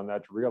research on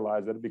that to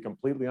realize that it'd be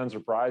completely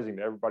unsurprising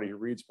to everybody who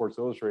reads Sports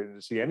Illustrated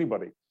to see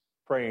anybody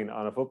praying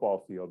on a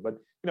football field. But,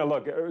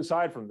 look,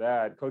 aside from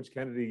that, Coach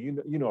Kennedy,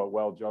 you know it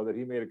well, Joe, that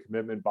he made a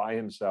commitment by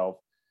himself.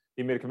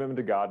 He made a commitment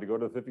to God to go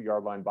to the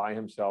 50-yard line by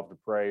himself to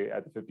pray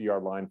at the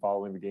 50-yard line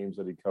following the games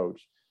that he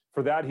coached.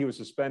 For that, he was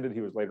suspended.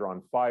 He was later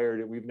on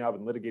fired. We've now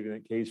been litigating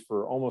that case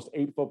for almost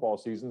 8 football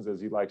seasons,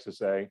 as he likes to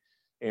say.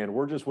 And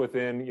we're just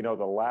within,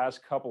 the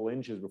last couple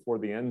inches before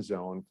the end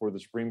zone for the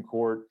Supreme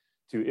Court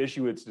to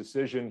issue its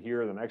decision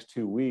here in the next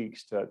 2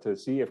 weeks to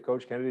see if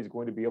Coach Kennedy is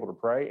going to be able to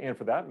pray. And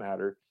for that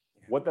matter,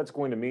 what that's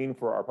going to mean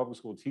for our public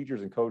school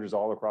teachers and coaches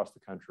all across the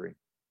country.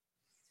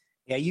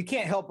 Yeah, you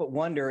can't help but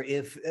wonder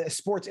if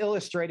Sports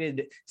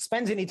Illustrated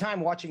spends any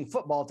time watching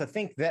football to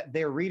think that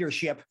their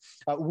readership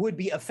would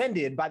be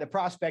offended by the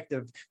prospect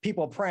of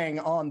people praying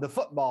on the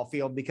football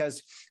field,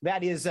 because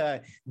that is,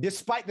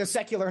 despite the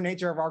secular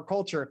nature of our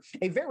culture,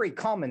 a very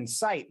common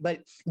sight. But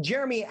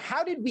Jeremy,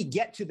 how did we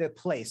get to the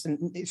place?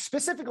 And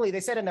specifically,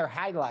 they said in their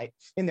headline,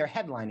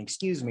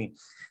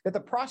 that the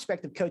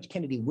prospect of Coach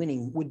Kennedy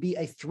winning would be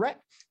a threat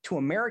to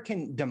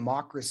American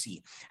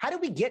democracy. How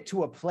did we get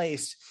to a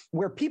place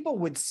where people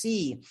would see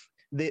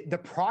the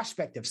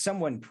prospect of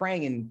someone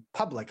praying in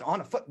public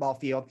on a football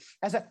field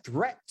as a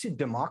threat to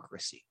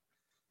democracy?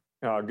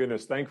 Oh,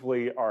 goodness.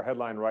 Thankfully, our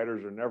headline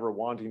writers are never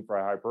wanting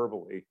for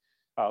hyperbole.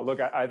 Look,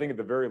 I think at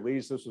the very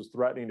least, this was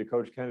threatening to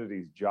Coach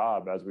Kennedy's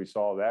job as we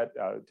saw that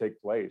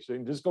take place.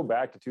 And just go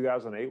back to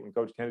 2008 when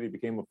Coach Kennedy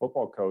became a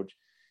football coach.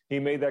 He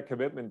made that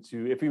commitment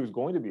to, if he was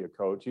going to be a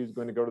coach, he was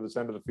going to go to the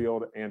center of the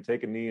field and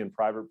take a knee in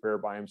private prayer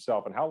by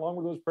himself. And how long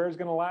were those prayers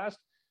going to last?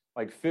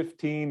 Like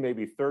 15,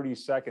 maybe 30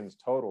 seconds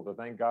total, to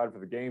thank God for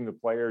the game, the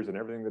players, and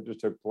everything that just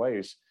took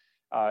place.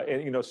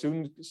 And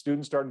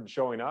students started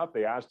showing up.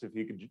 They asked if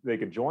they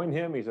could join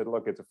him. He said,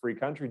 "Look, it's a free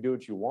country. Do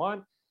what you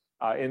want."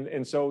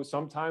 And so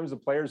sometimes the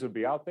players would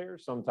be out there.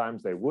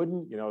 Sometimes they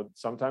wouldn't.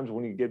 Sometimes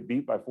when you get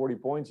beat by 40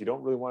 points, you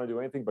don't really want to do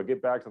anything but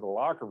get back to the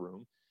locker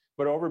room.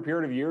 But over a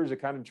period of years,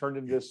 it kind of turned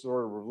into this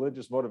sort of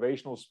religious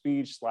motivational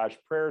speech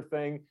 / prayer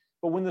thing.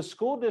 But when the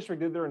school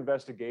district did their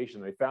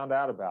investigation, they found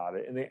out about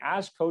it and they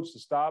asked Coach to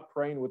stop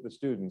praying with the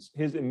students.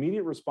 His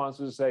immediate response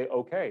was to say,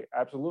 "Okay,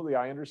 absolutely,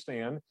 I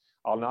understand.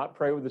 I'll not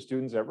pray with the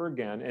students ever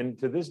again." And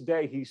to this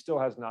day, he still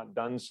has not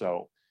done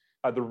so.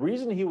 The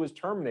reason he was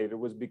terminated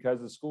was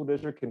because the school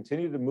district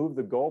continued to move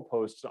the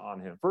goalposts on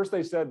him. First,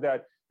 they said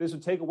that this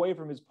would take away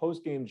from his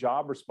post-game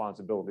job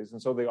responsibilities.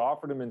 And so they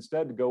offered him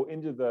instead to go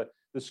into the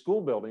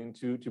school building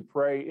to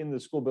pray in the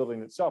school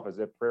building itself, as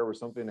if prayer was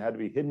something that had to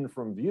be hidden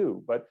from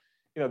view. But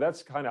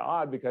that's kind of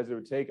odd, because it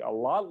would take a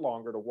lot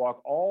longer to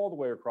walk all the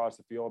way across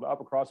the field, up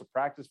across a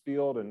practice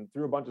field and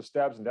through a bunch of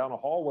steps and down a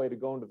hallway to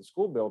go into the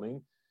school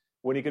building,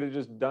 when he could have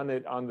just done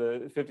it on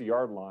the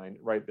 50-yard line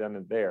right then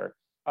and there.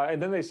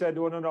 And then they said,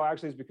 "Well, no,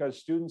 actually it's because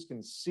students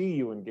can see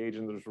you engage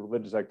in this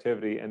religious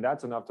activity, and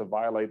that's enough to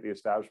violate the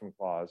Establishment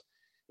Clause."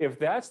 If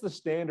that's the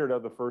standard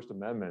of the First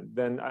Amendment,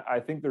 then I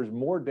think there's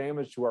more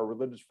damage to our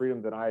religious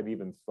freedom than I had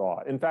even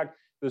thought. In fact,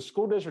 the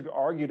school district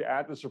argued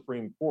at the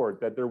Supreme Court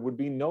that there would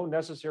be no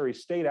necessary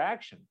state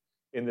action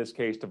in this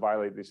case to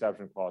violate the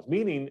Establishment Clause,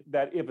 meaning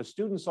that if a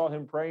student saw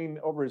him praying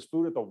over his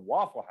food at the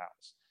Waffle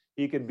House,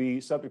 he could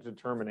be subject to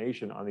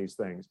termination on these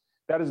things.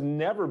 That has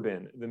never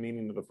been the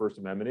meaning of the First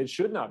Amendment. It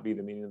should not be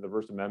the meaning of the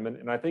First Amendment.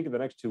 And I think in the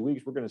next 2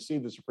 weeks, we're going to see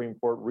the Supreme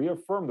Court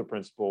reaffirm the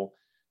principle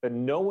that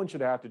no one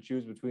should have to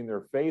choose between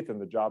their faith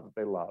and the job that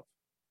they love.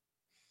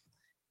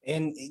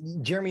 And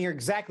Jeremy, you're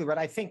exactly right.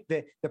 I think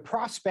that the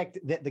prospect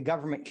that the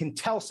government can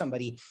tell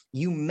somebody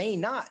you may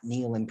not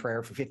kneel in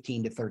prayer for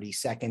 15 to 30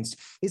 seconds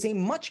is a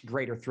much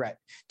greater threat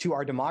to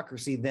our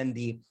democracy than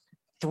the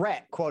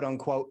threat, quote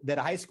unquote, that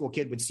a high school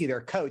kid would see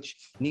their coach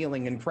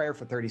kneeling in prayer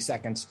for 30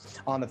 seconds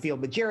on the field.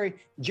 But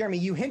Jeremy,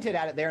 you hinted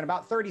at it there in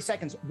about 30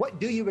 seconds. What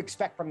do you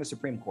expect from the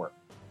Supreme Court?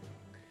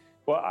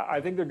 Well, I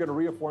think they're going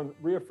to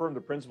reaffirm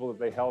the principle that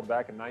they held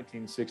back in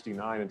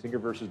 1969 in Tinker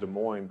versus Des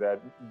Moines,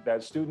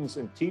 that students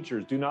and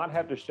teachers do not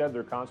have to shed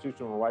their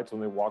constitutional rights when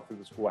they walk through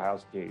the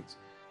schoolhouse gates.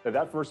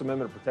 That First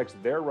Amendment protects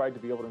their right to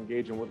be able to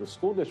engage in what the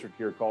school district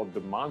here called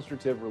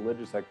demonstrative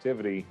religious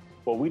activity,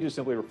 what we just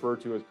simply refer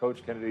to as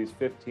Coach Kennedy's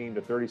 15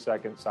 to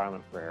 30-second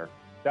silent prayer.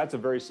 That's a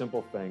very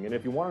simple thing. And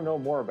if you want to know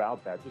more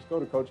about that, just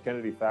go to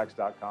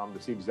CoachKennedyFacts.com to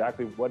see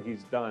exactly what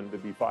he's done to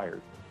be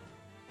fired.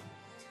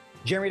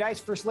 Jeremy Dys,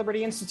 First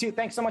Liberty Institute,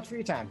 thanks so much for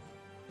your time.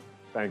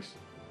 Thanks.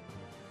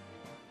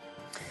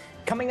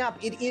 Coming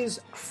up, it is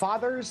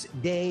Father's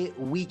Day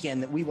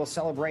weekend that we will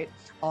celebrate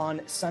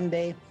on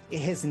Sunday.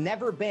 It has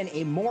never been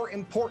a more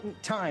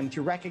important time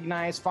to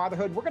recognize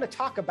fatherhood. We're going to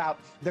talk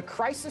about the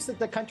crisis that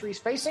the country is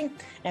facing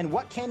and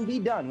what can be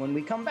done when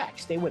we come back.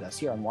 Stay with us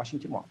here on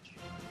Washington Watch.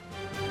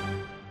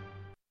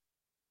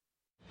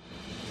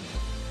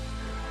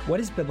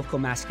 What is biblical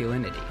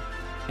masculinity?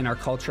 In our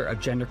culture of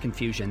gender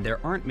confusion, there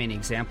aren't many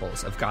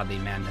examples of godly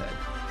manhood.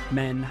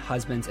 Men,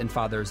 husbands, and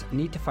fathers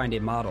need to find a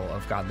model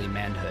of godly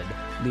manhood,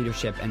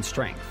 leadership, and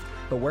strength.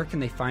 But where can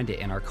they find it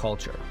in our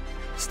culture?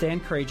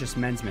 Stand Courageous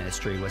Men's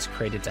Ministry was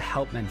created to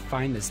help men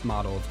find this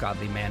model of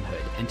godly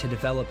manhood and to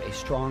develop a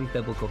strong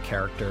biblical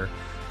character,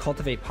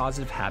 cultivate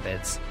positive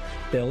habits,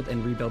 build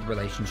and rebuild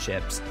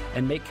relationships,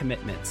 and make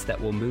commitments that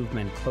will move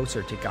men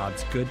closer to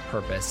God's good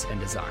purpose and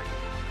design.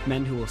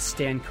 Men who will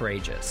stand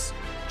courageous.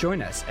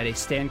 Join us at a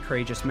Stand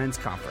Courageous Men's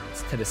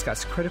Conference to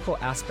discuss critical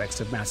aspects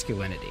of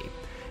masculinity.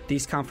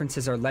 These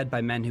conferences are led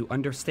by men who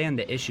understand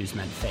the issues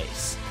men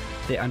face.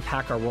 They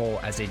unpack our role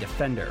as a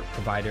defender,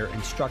 provider,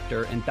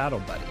 instructor, and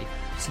battle buddy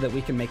so that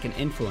we can make an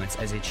influence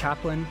as a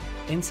chaplain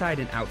inside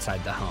and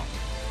outside the home.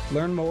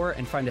 Learn more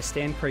and find a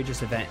Stand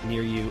Courageous event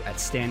near you at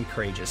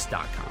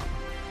standcourageous.com.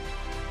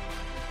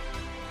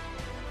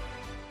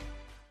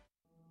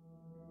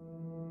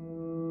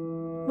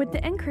 With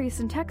the increase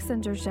in tech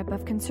censorship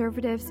of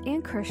conservatives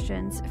and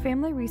Christians,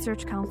 Family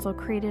Research Council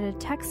created a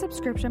tech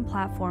subscription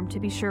platform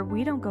to be sure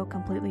we don't go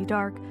completely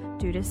dark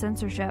due to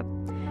censorship.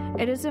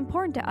 It is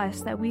important to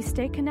us that we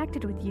stay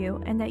connected with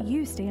you and that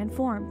you stay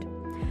informed.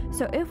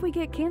 So if we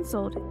get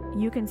canceled,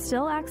 you can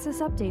still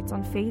access updates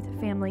on faith,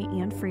 family,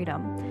 and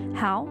freedom.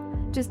 How?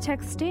 Just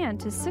text STAND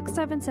to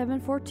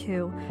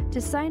 67742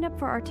 to sign up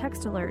for our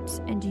text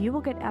alerts, and you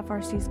will get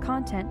FRC's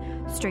content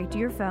straight to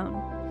your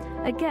phone.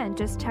 Again,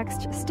 just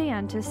text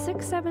STAND to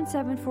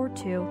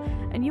 67742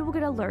 and you will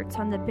get alerts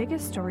on the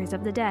biggest stories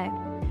of the day.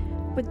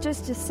 With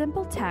just a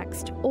simple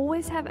text,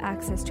 always have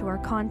access to our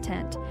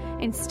content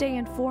and stay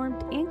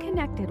informed and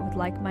connected with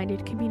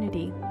like-minded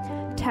community.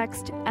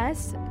 Text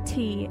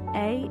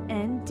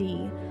STAND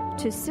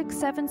to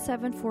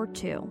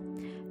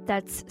 67742.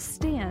 That's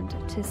STAND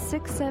to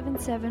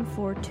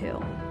 67742.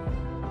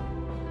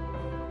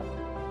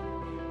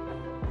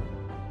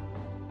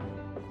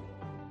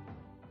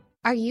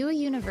 Are you a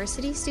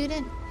university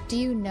student? Do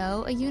you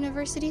know a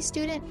university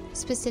student,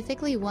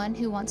 specifically one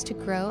who wants to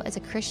grow as a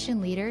Christian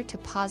leader to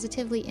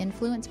positively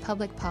influence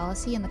public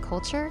policy and the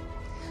culture?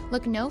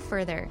 Look no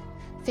further.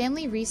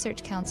 Family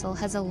Research Council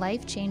has a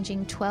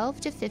life-changing 12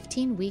 to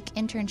 15-week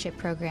internship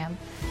program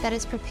that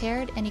has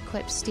prepared and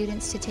equipped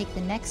students to take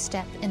the next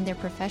step in their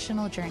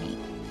professional journey.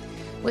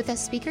 With a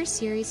speaker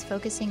series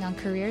focusing on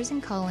careers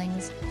and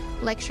callings,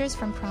 lectures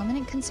from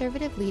prominent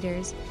conservative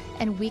leaders,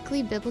 and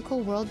weekly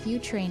biblical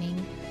worldview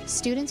training,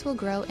 students will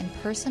grow in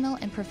personal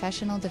and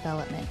professional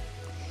development.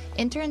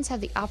 Interns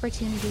have the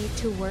opportunity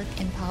to work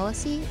in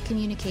policy,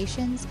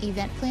 communications,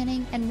 event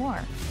planning, and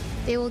more.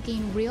 They will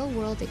gain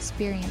real-world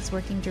experience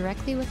working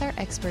directly with our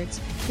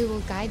experts who will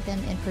guide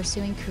them in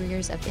pursuing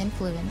careers of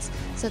influence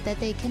so that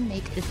they can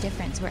make a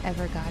difference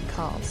wherever God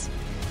calls.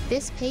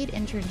 This paid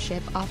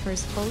internship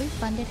offers fully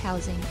funded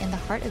housing in the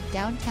heart of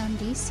downtown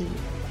DC,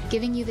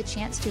 giving you the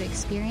chance to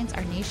experience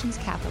our nation's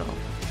capital.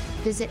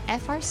 Visit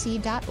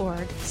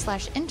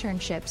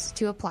frc.org/internships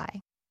to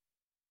apply.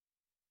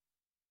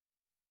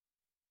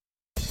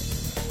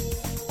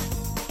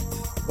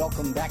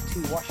 Welcome back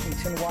to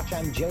Washington Watch.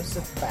 I'm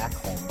Joseph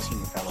Backholm,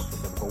 Senior Fellow for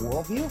Biblical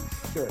Worldview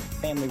here at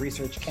Family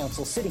Research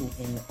Council, sitting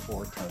in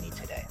for Tony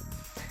today.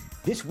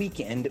 This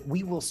weekend,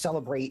 we will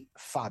celebrate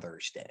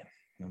Father's Day.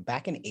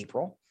 Back in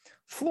April,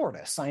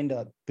 Florida signed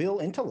a bill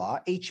into law,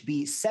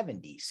 HB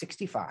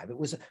 7065. It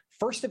was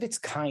first of its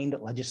kind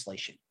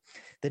legislation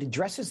that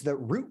addresses the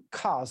root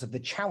cause of the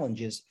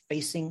challenges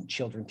facing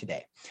children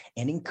today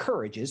and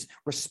encourages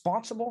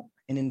responsible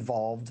and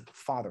involved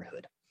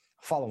fatherhood.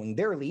 Following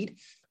their lead,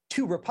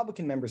 2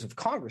 Republican members of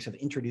Congress have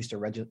introduced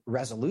a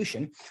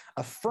resolution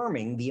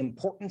affirming the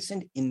importance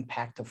and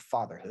impact of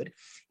fatherhood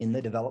in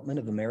the development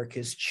of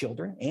America's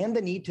children and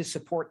the need to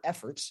support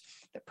efforts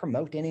that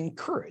promote and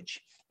encourage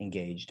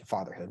engaged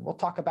fatherhood. We'll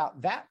talk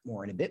about that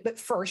more in a bit. But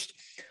first,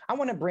 I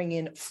want to bring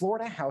in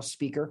Florida House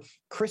Speaker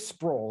Chris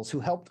Sprowls,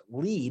 who helped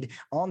lead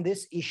on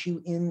this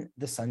issue in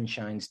the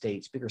Sunshine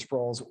State. Speaker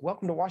Sprowls,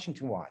 welcome to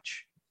Washington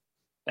Watch.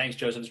 Thanks,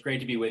 Joseph. It's great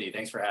to be with you.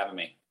 Thanks for having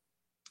me.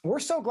 We're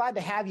so glad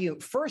to have you.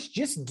 First,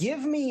 just give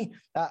me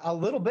a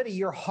little bit of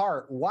your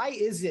heart. Why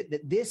is it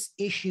that this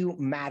issue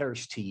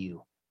matters to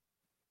you?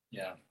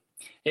 Yeah,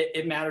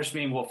 it matters to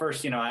me. Well,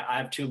 first, I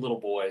have 2 little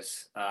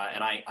boys,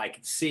 and I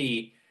can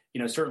see,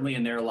 certainly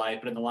in their life,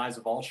 but in the lives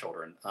of all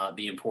children,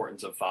 the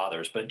importance of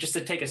fathers. But just to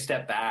take a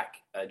step back,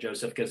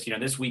 Joseph, because,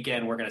 this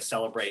weekend we're going to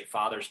celebrate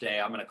Father's Day.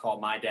 I'm going to call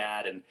my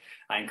dad, and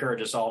I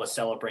encourage us all to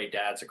celebrate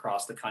dads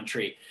across the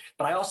country.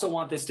 But I also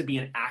want this to be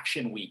an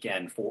action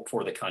weekend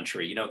for the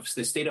country.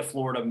 The state of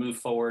Florida move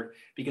forward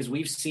because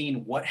we've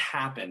seen what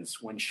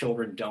happens when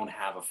children don't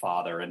have a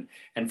father. And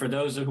for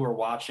those who are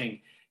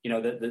watching,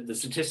 the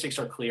statistics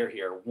are clear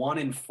here. 1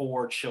 in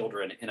 4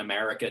 children in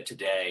America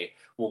today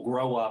will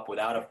grow up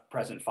without a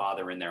present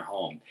father in their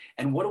home.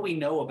 And what do we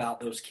know about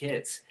those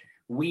kids?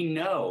 We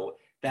know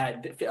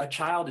that a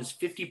child is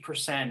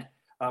 50%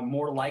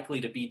 more likely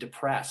to be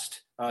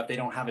depressed if they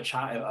don't have a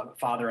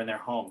father in their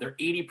home. They're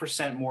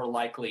 80% more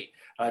likely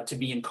to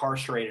be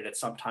incarcerated at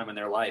some time in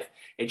their life.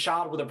 A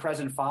child with a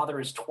present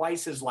father is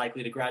twice as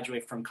likely to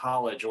graduate from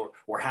college or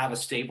have a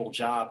stable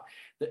job.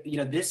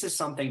 This is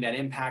something that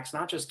impacts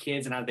not just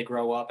kids and how they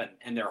grow up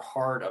and their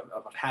heart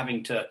of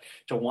having to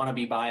want to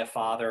be by a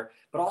father,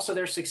 but also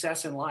their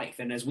success in life.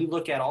 And as we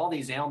look at all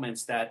these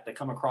ailments that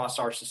come across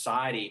our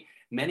society,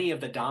 many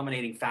of the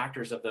dominating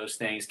factors of those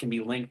things can be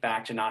linked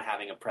back to not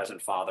having a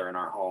present father in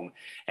our home.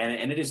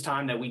 And it is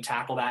time that we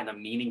tackle that in a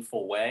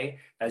meaningful way.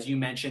 As you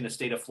mentioned, the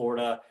state of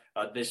Florida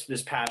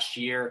this past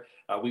year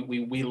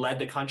We led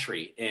the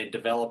country in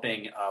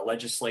developing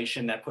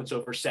legislation that puts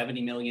over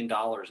 $70 million into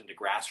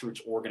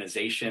grassroots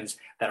organizations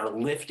that are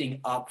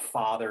lifting up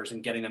fathers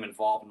and getting them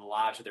involved in the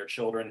lives of their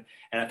children.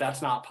 And if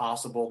that's not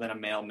possible, then a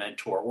male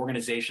mentor.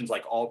 Organizations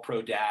like All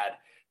Pro Dad,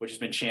 which has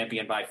been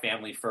championed by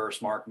Family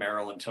First, Mark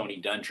Merrill and Tony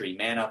Dundry,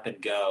 Man Up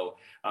and Go.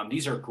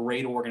 These are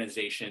great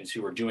organizations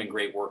who are doing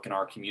great work in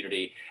our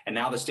community. And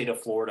now the state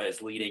of Florida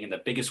is leading in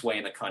the biggest way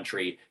in the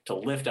country to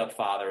lift up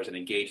fathers and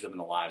engage them in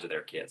the lives of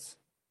their kids.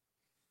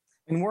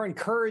 And we're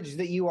encouraged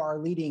that you are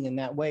leading in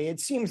that way. It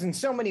seems in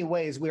so many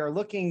ways we are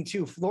looking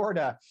to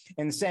Florida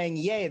and saying,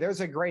 yay, there's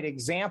a great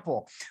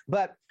example.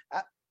 But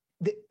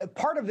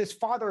part of this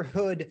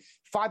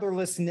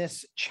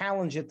fatherlessness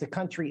challenge that the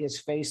country is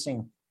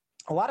facing,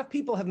 a lot of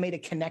people have made a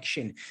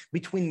connection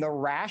between the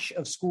rash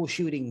of school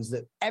shootings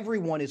that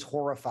everyone is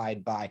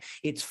horrified by.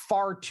 It's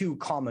far too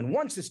common.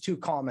 Once it's too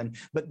common,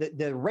 but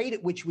the rate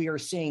at which we are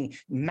seeing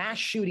mass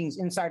shootings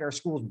inside our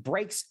schools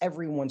breaks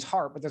everyone's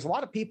heart. But there's a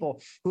lot of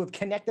people who have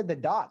connected the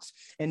dots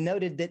and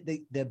noted that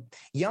the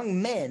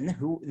young men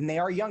and they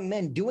are young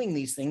men doing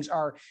these things,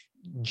 are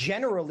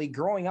generally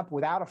growing up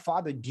without a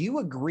father. Do you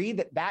agree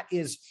that that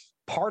is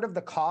part of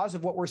the cause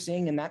of what we're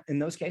seeing in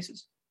those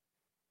cases?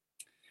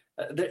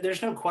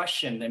 There's no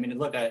question. I mean,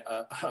 look,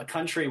 a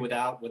country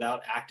without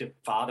active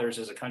fathers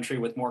is a country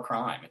with more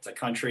crime. It's a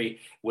country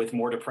with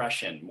more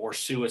depression, more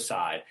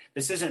suicide.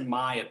 This isn't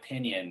my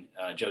opinion,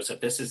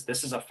 Joseph. This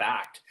is a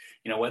fact.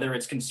 You know, whether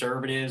it's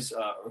conservatives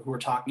who are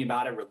talking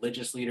about it,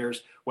 religious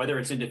leaders, whether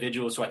it's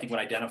individuals who I think would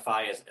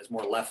identify as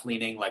more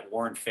left-leaning, like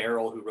Warren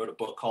Farrell, who wrote a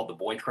book called The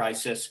Boy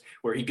Crisis,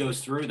 where he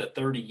goes through the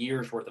 30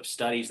 years worth of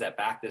studies that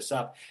back this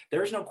up.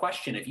 There's no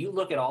question. If you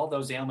look at all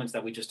those ailments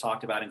that we just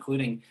talked about,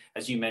 including,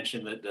 as you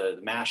mentioned,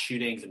 the mass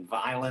shootings and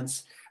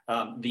violence,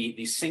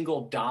 the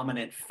single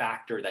dominant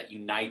factor that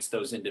unites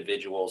those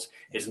individuals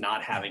is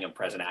not having a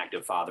present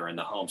active father in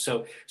the home.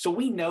 So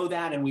we know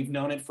that, and we've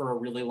known it for a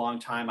really long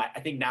time. I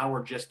think now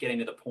we're just getting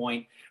to the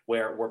point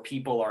where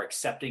people are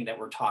accepting that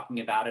we're talking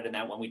about it, and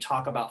that when we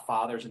talk about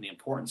fathers and the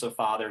importance of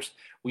fathers,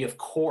 we of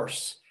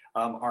course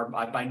are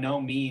by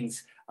no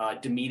means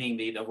demeaning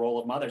the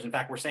role of mothers. In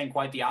fact, we're saying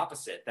quite the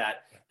opposite,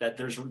 that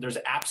there's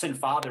absent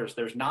fathers.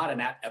 There's not an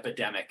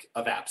epidemic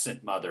of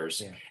absent mothers.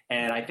 Yeah.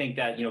 And I think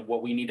that,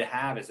 what we need to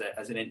have is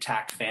an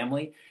intact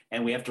family.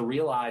 And we have to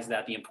realize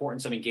that the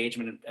importance of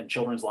engagement in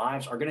children's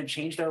lives are going to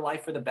change their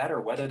life for the better,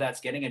 whether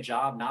that's getting a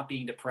job, not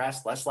being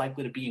depressed, less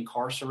likely to be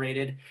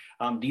incarcerated.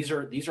 These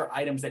are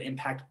items that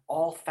impact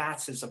all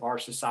facets of our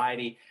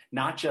society,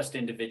 not just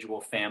individual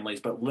families,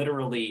 but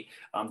literally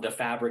the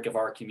fabric of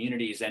our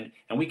communities. And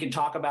we can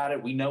talk about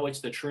it. We know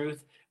it's the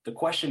truth. The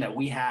question that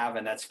we have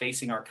and that's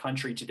facing our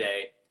country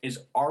today is,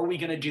 are we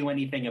going to do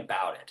anything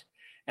about it?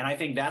 And I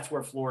think that's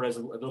where Florida is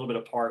a little bit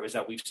apart, is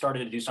that we've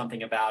started to do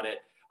something about it.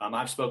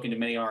 I've spoken to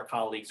many of our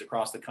colleagues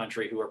across the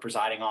country who are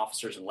presiding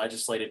officers in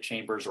legislative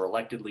chambers or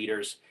elected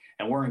leaders,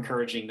 and we're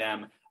encouraging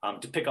them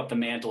to pick up the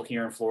mantle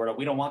here in Florida.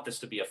 We don't want this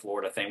to be a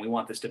Florida thing. We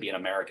want this to be an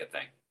America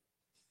thing.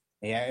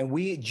 Yeah, and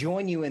we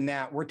join you in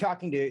that. We're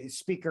talking to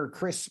Speaker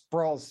Chris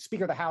Sprowls,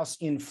 Speaker of the House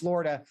in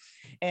Florida,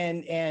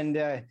 and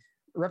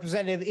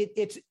Representative,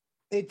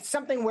 it's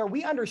something where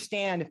we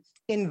understand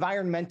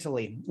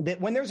environmentally that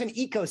when there's an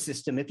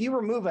ecosystem, if you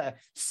remove a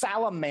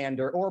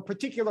salamander or a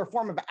particular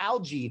form of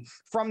algae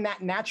from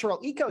that natural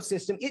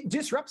ecosystem, it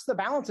disrupts the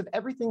balance of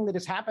everything that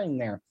is happening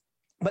there.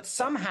 But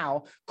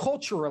somehow,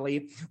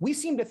 culturally, we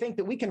seem to think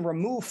that we can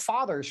remove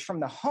fathers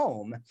from the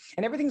home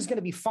and everything's going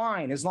to be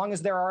fine as long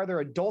as there are other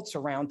adults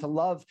around to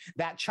love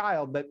that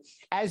child. But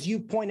as you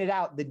pointed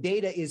out, the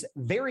data is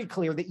very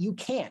clear that you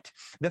can't.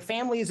 The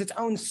family is its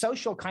own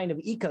social kind of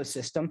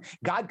ecosystem.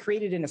 God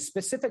created in a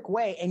specific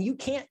way, and you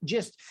can't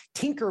just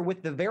tinker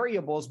with the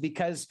variables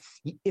because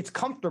it's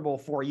comfortable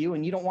for you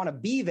and you don't want to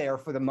be there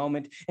for the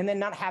moment and then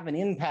not have an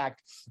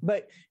impact.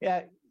 But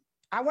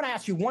I want to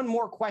ask you one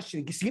more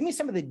question. Give me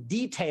some of the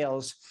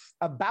details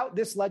about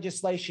this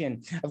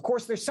legislation. Of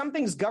course, there's some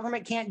things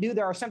government can't do.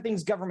 There are some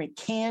things government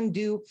can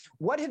do.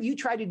 What have you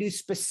tried to do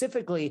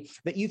specifically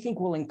that you think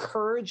will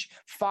encourage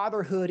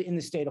fatherhood in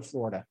the state of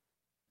Florida?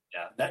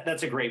 Yeah,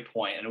 that's a great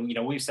point.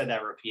 And, we've said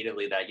that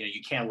repeatedly, that,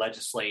 you can't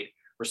legislate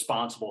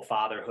responsible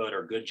fatherhood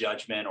or good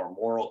judgment or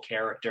moral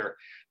character.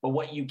 But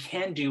what you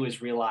can do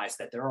is realize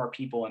that there are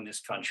people in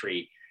this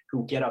country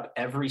who get up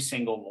every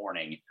single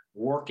morning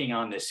working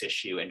on this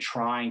issue and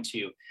trying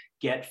to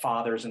get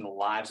fathers in the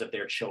lives of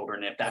their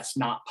children. If that's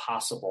not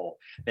possible,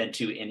 then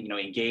to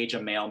engage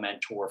a male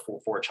mentor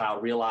for a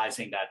child,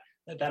 realizing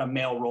that a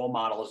male role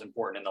model is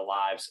important in the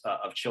lives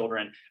of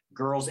children,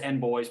 girls and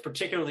boys,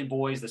 particularly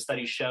boys. The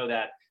studies show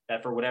that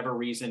for whatever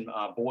reason,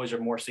 boys are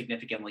more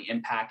significantly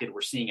impacted.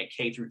 We're seeing a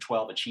K through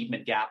 12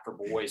 achievement gap for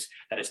boys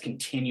that is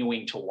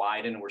continuing to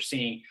widen. We're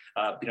seeing,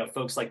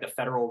 folks like the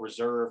Federal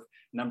Reserve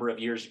a number of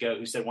years ago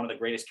who said one of the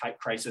greatest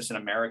crises in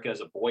America is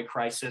a boy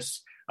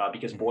crisis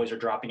because boys are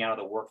dropping out of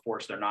the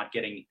workforce. They're not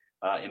getting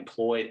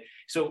employed.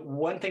 So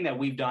one thing that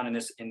we've done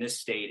in this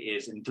state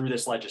is, and through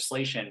this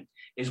legislation,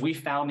 is we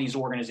found these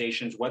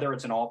organizations, whether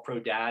it's an all-pro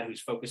dad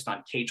who's focused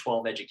on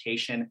K-12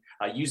 education,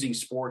 using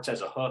sports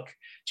as a hook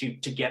to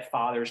get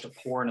fathers to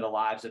pour into the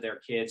lives of their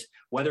kids,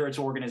 whether it's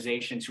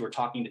organizations who are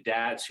talking to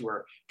dads who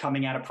are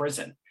coming out of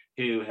prison,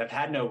 who have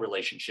had no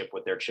relationship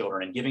with their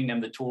children, and giving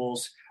them the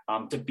tools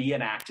to be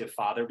an active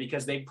father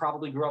because they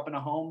probably grew up in a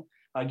home,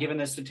 given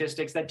the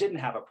statistics, that didn't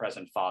have a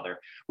present father.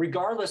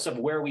 Regardless of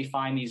where we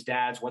find these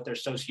dads, what their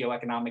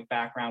socioeconomic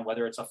background,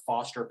 whether it's a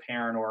foster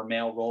parent or a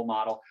male role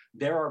model,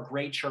 there are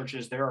great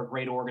churches, there are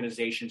great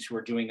organizations who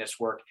are doing this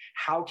work.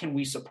 How can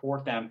we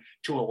support them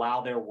to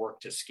allow their work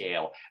to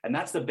scale? And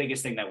that's the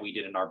biggest thing that we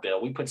did in our bill.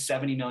 We put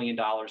 $70 million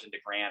into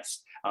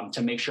grants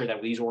to make sure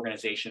that these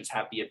organizations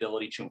have the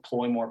ability to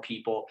employ more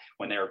people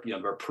when there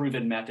are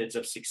proven methods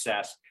of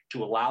success,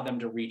 to allow them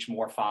to reach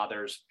more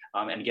fathers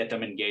and get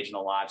them engaged in the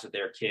lives of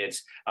their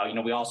kids.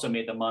 We also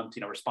made the month,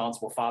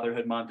 Responsible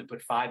Fatherhood Month, and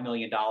put $5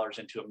 million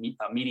into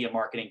a media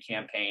marketing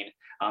campaign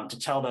to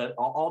tell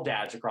all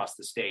dads across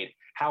the state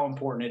how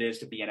important it is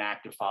to be an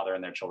active father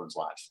in their children's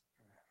lives.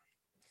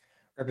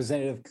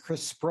 Representative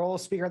Chris Sproul,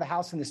 Speaker of the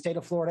House in the state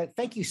of Florida,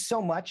 thank you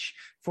so much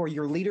for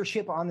your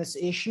leadership on this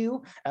issue,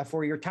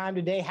 for your time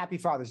today. Happy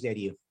Father's Day to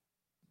you.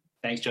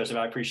 Thanks, Joseph.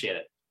 I appreciate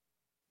it.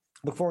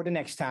 Look forward to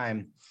next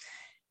time.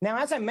 Now,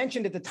 as I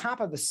mentioned at the top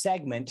of the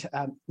segment,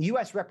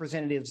 U.S.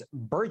 Representatives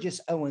Burgess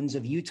Owens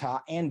of Utah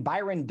and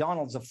Byron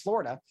Donalds of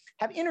Florida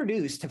have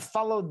introduced, to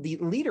follow the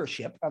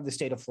leadership of the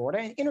state of Florida,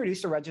 and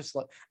introduced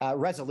a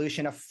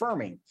resolution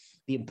affirming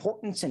the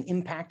importance and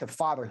impact of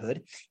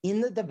fatherhood in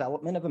the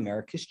development of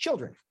America's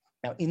children.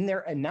 Now, in their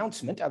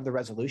announcement of the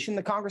resolution,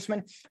 the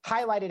congressman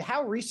highlighted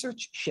how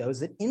research shows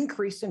that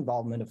increased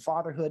involvement of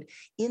fatherhood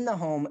in the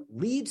home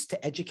leads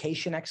to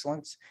education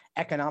excellence,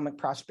 economic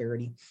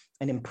prosperity,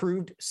 and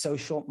improved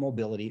social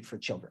mobility for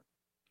children.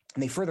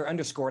 And they further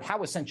underscored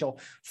how essential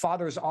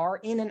fathers are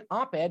in an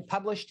op-ed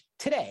published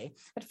today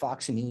at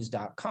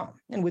foxnews.com.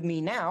 And with me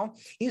now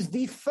is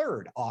the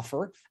third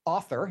author,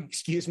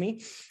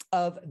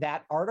 of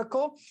that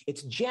article.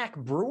 It's Jack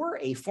Brewer,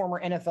 a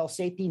former NFL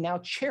safety, now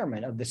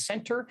chairman of the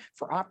Center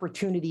for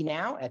Opportunity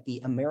Now at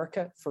the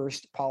America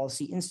First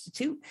Policy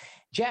Institute.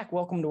 Jack,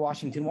 welcome to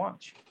Washington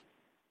Watch.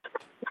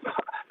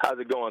 How's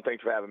it going?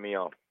 Thanks for having me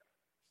on.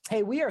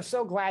 Hey, we are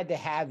so glad to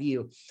have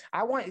you.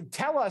 I want to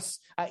tell us,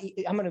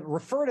 I'm going to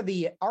refer to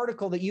the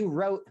article that you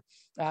wrote,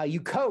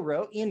 you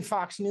co-wrote in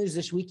Fox News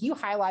this week. You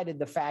highlighted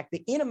the fact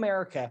that in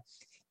America,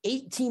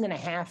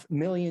 18.5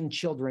 million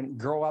children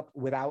grow up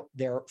without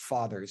their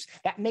fathers.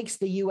 That makes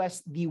the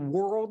U.S. the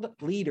world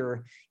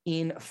leader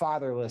in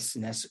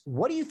fatherlessness.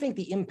 What do you think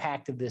the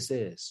impact of this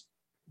is?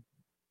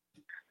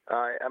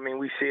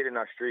 We see it in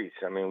our streets.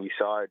 We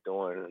saw it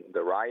during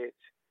the riots.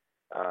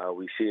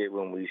 We see it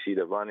when we see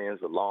the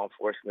run-ins with law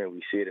enforcement.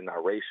 We see it in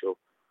our racial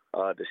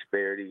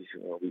disparities.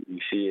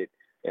 We see it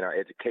in our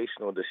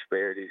educational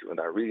disparities, with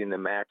our reading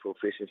and math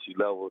proficiency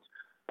levels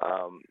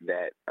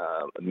that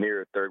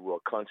mirror third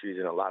world countries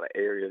in a lot of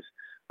areas.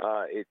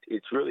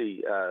 It's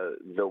really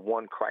the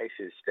one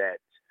crisis that's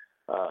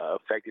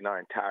affecting our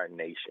entire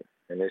nation.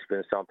 And it's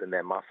been something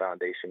that my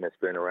foundation, that's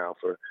been around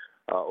for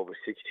over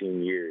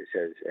 16 years,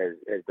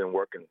 has been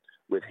working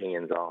with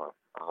hands-on.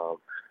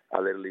 I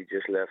literally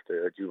just left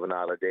a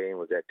juvenile today and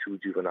was at 2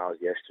 juveniles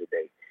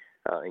yesterday.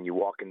 And you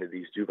walk into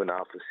these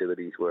juvenile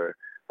facilities where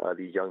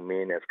these young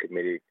men have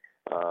committed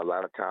a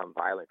lot of time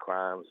violent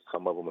crimes.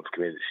 Some of them have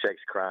committed sex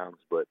crimes,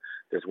 but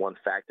there's one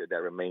factor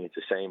that remains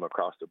the same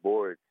across the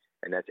board,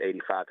 and that's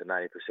 85 to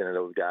 90% of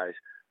those guys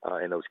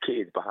and those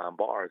kids behind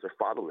bars are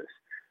fatherless.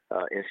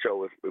 And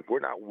so if we're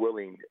not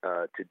willing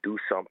to do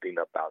something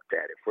about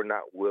that, if we're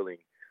not willing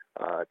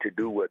to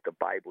do what the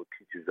Bible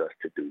teaches us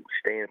to do,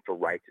 stand for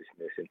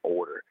righteousness and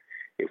order,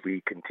 if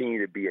we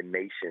continue to be a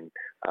nation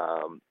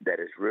that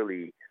has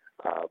really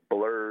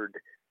blurred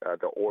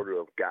the order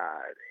of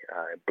God,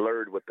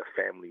 blurred what the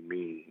family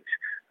means,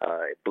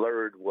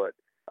 blurred what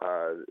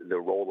the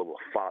role of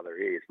a father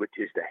is, which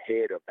is the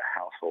head of the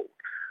household.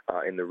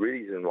 And the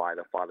reason why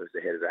the father is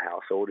the head of the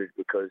household is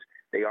because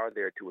they are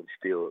there to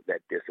instill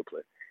that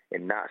discipline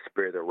and not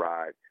spare the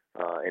rod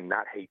and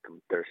not hate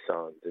their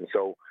sons. And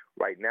so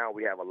right now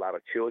we have a lot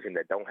of children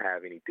that don't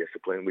have any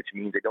discipline, which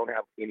means they don't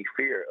have any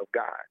fear of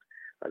God.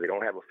 They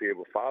don't have a fear of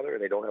a father,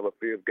 and they don't have a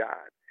fear of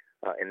God.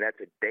 And that's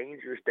a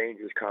dangerous,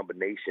 dangerous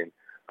combination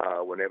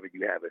whenever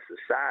you have a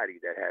society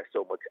that has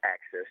so much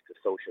access to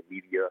social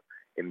media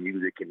and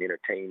music and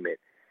entertainment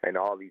and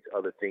all these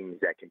other things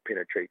that can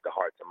penetrate the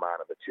hearts and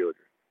mind of the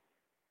children.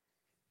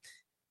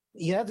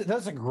 Yeah,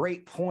 that's a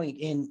great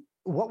point. And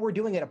what we're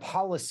doing at a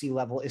policy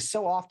level is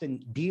so often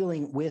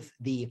dealing with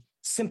the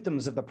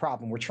symptoms of the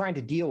problem. We're trying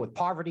to deal with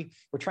poverty.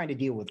 We're trying to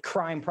deal with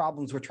crime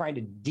problems. We're trying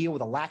to deal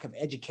with a lack of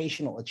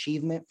educational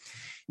achievement.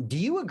 Do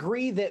you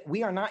agree that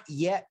we are not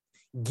yet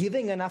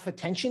giving enough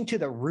attention to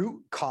the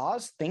root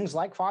cause, things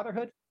like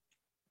fatherhood?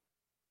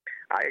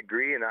 I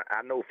agree, and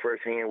I know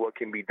firsthand what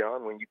can be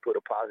done when you put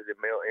a positive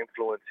male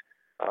influence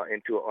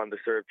into an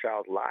underserved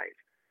child's life.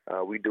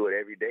 We do it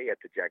every day at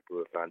the Jack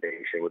Brewer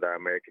Foundation with our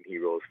American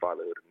Heroes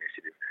Fatherhood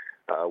Initiative.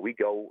 We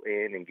go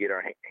in and get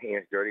our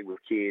hands dirty with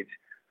kids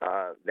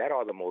that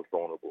are the most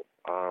vulnerable,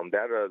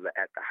 that are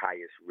at the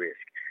highest risk.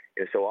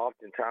 And so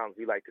oftentimes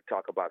we like to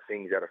talk about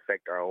things that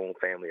affect our own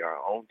family, our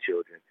own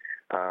children.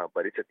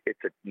 But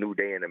it's a new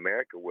day in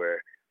America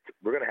where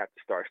we're going to have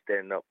to start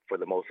standing up for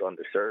the most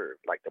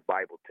underserved, like the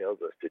Bible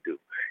tells us to do,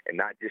 and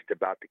not just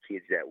about the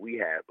kids that we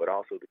have, but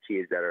also the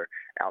kids that are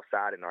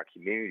outside in our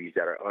communities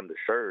that are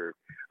underserved,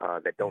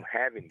 that don't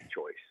have any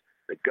choice.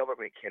 The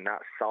government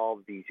cannot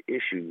solve these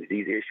issues.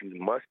 These issues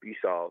must be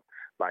solved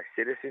by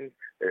citizens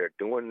that are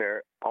doing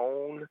their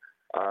own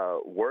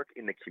work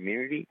in the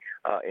community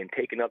and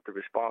taking up the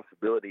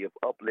responsibility of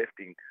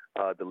uplifting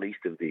the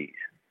least of these.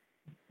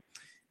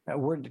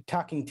 We're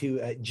talking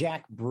to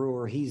Jack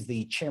Brewer. He's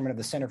the chairman of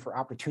the Center for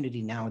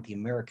Opportunity Now at the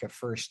America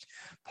First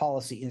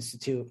Policy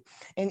Institute.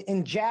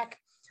 And Jack,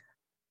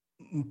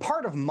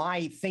 part of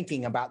my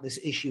thinking about this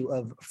issue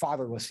of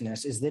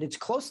fatherlessness is that it's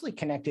closely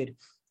connected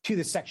to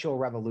the sexual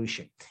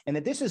revolution, and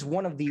that this is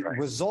one of the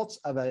results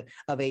of a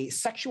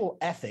sexual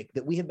ethic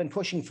that we have been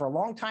pushing for a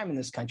long time in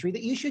this country,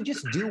 that you should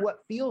just do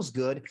what feels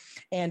good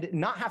and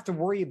not have to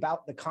worry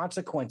about the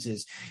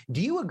consequences. Do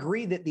you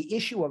agree that the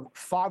issue of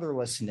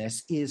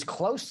fatherlessness is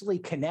closely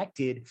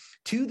connected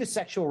to the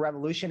sexual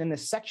revolution and the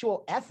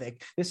sexual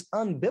ethic, this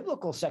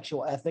unbiblical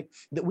sexual ethic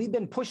that we've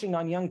been pushing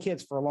on young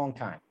kids for a long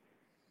time?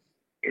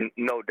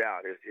 No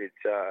doubt.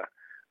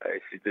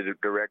 It's the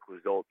direct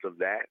result of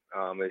that.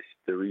 It's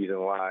the reason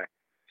why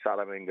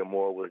Sodom and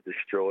Gomorrah was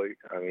destroyed.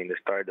 I mean, it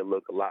started to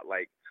look a lot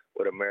like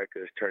what America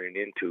is turning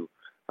into,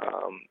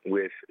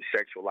 with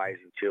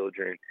sexualizing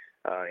children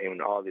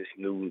and all these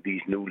new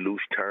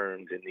loose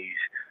terms and these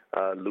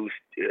loose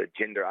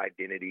gender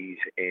identities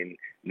and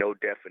no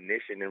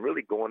definition, and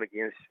really going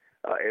against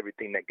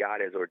everything that God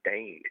has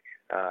ordained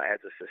as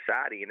a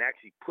society, and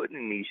actually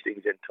putting these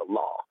things into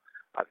law.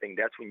 I think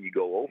that's when you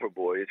go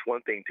overboard. It's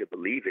one thing to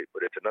believe it,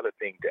 but it's another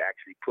thing to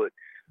actually put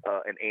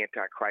an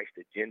anti-Christ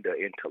agenda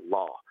into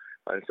law.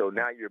 And so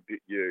now you're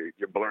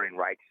blurring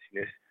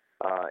righteousness,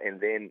 and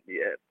then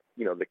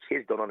the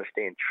kids don't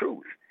understand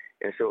truth.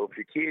 And so if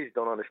your kids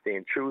don't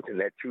understand truth, and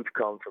that truth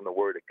comes from the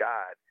Word of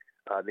God,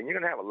 then you're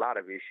going to have a lot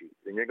of issues.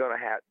 And you're going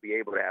to be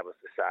able to have a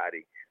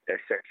society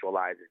that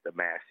sexualizes the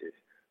masses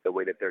the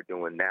way that they're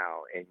doing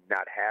now, and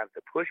not have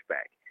the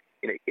pushback.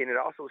 And it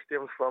also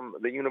stems from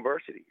the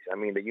universities. I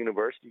mean, the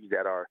universities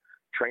that are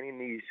training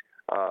these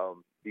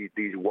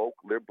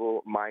woke,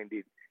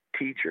 liberal-minded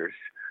teachers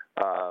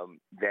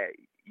that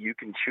you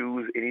can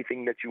choose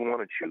anything that you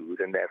want to choose,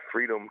 and that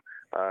freedom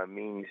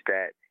means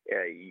that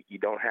you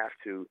don't have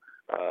to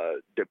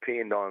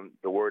depend on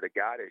the Word of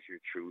God as your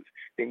truth.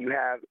 Then you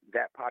have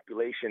that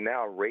population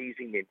now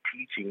raising and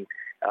teaching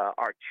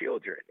our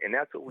children, and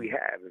that's what we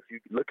have. If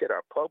you look at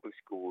our public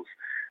schools,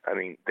 I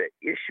mean, the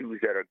issues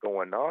that are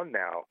going on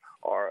now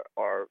are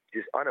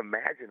just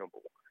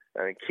unimaginable.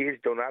 Kids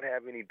do not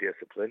have any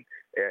discipline.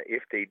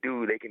 If they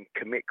do, they can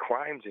commit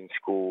crimes in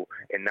school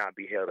and not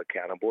be held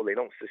accountable. They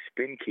don't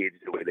suspend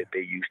kids the way that they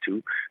used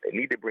to. They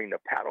need to bring the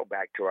paddle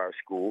back to our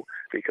school,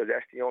 because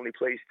that's the only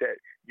place that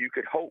you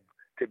could hope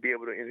to be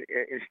able to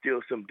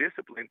instill some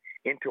discipline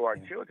into our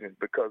children,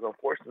 because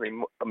unfortunately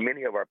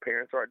many of our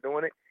parents aren't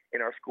doing it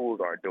and our schools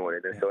aren't doing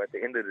it. And so at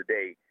the end of the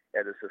day,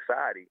 as a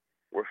society,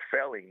 we're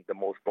failing the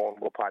most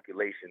vulnerable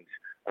populations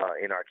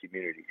in our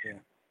communities. Yeah.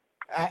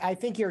 I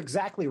think you're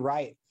exactly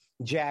right,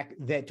 Jack,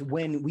 that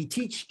when we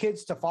teach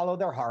kids to follow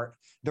their heart,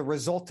 the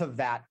result of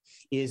that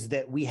is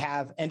that we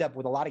end up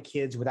with a lot of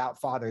kids without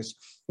fathers.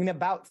 In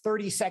about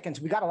 30 seconds,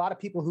 we got a lot of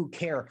people who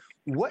care.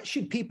 What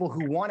should people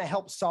who want to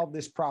help solve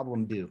this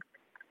problem do?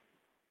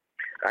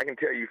 I can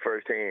tell you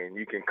firsthand,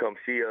 you can come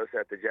see us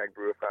at the Jack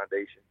Brewer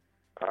Foundation.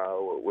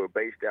 We're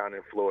based down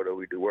in Florida.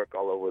 We do work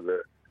all over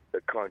the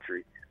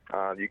country.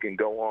 You can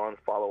go on,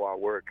 follow our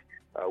work.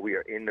 We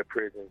are in the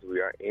prisons. We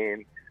are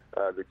in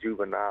the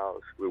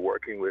juveniles. We're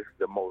working with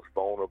the most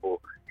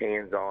vulnerable,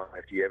 hands-on.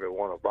 If you ever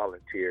want to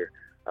volunteer,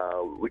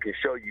 we can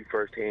show you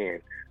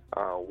firsthand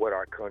what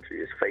our country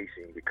is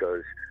facing,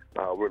 because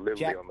we're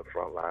literally on the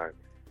front line.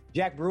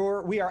 Jack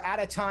Brewer, we are out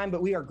of time,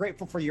 but we are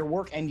grateful for your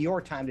work and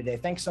your time today.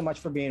 Thanks so much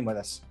for being with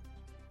us.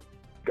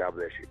 God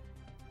bless you.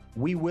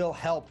 We will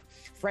help.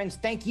 Friends,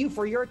 thank you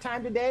for your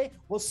time today.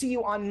 We'll see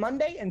you on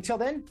Monday. Until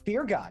then,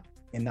 fear God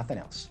and nothing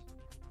else.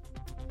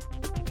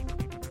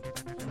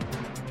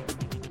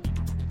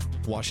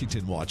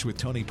 Washington Watch with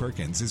Tony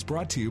Perkins is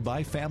brought to you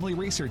by Family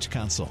Research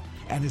Council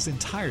and is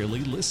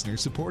entirely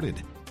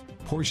listener-supported.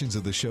 Portions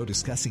of the show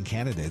discussing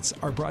candidates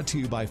are brought to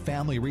you by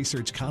Family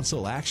Research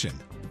Council Action.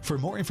 For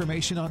more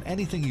information on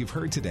anything you've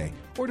heard today,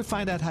 or to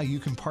find out how you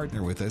can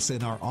partner with us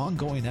in our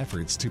ongoing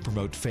efforts to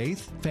promote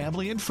faith,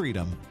 family, and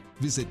freedom,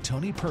 visit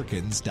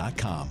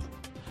TonyPerkins.com.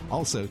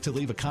 Also, to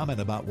leave a comment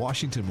about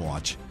Washington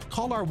Watch,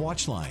 call our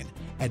watch line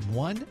at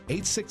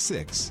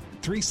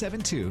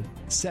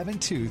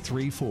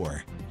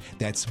 1-866-372-7234.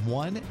 That's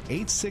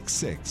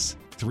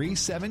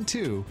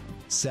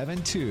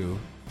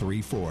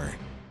 1-866-372-7234.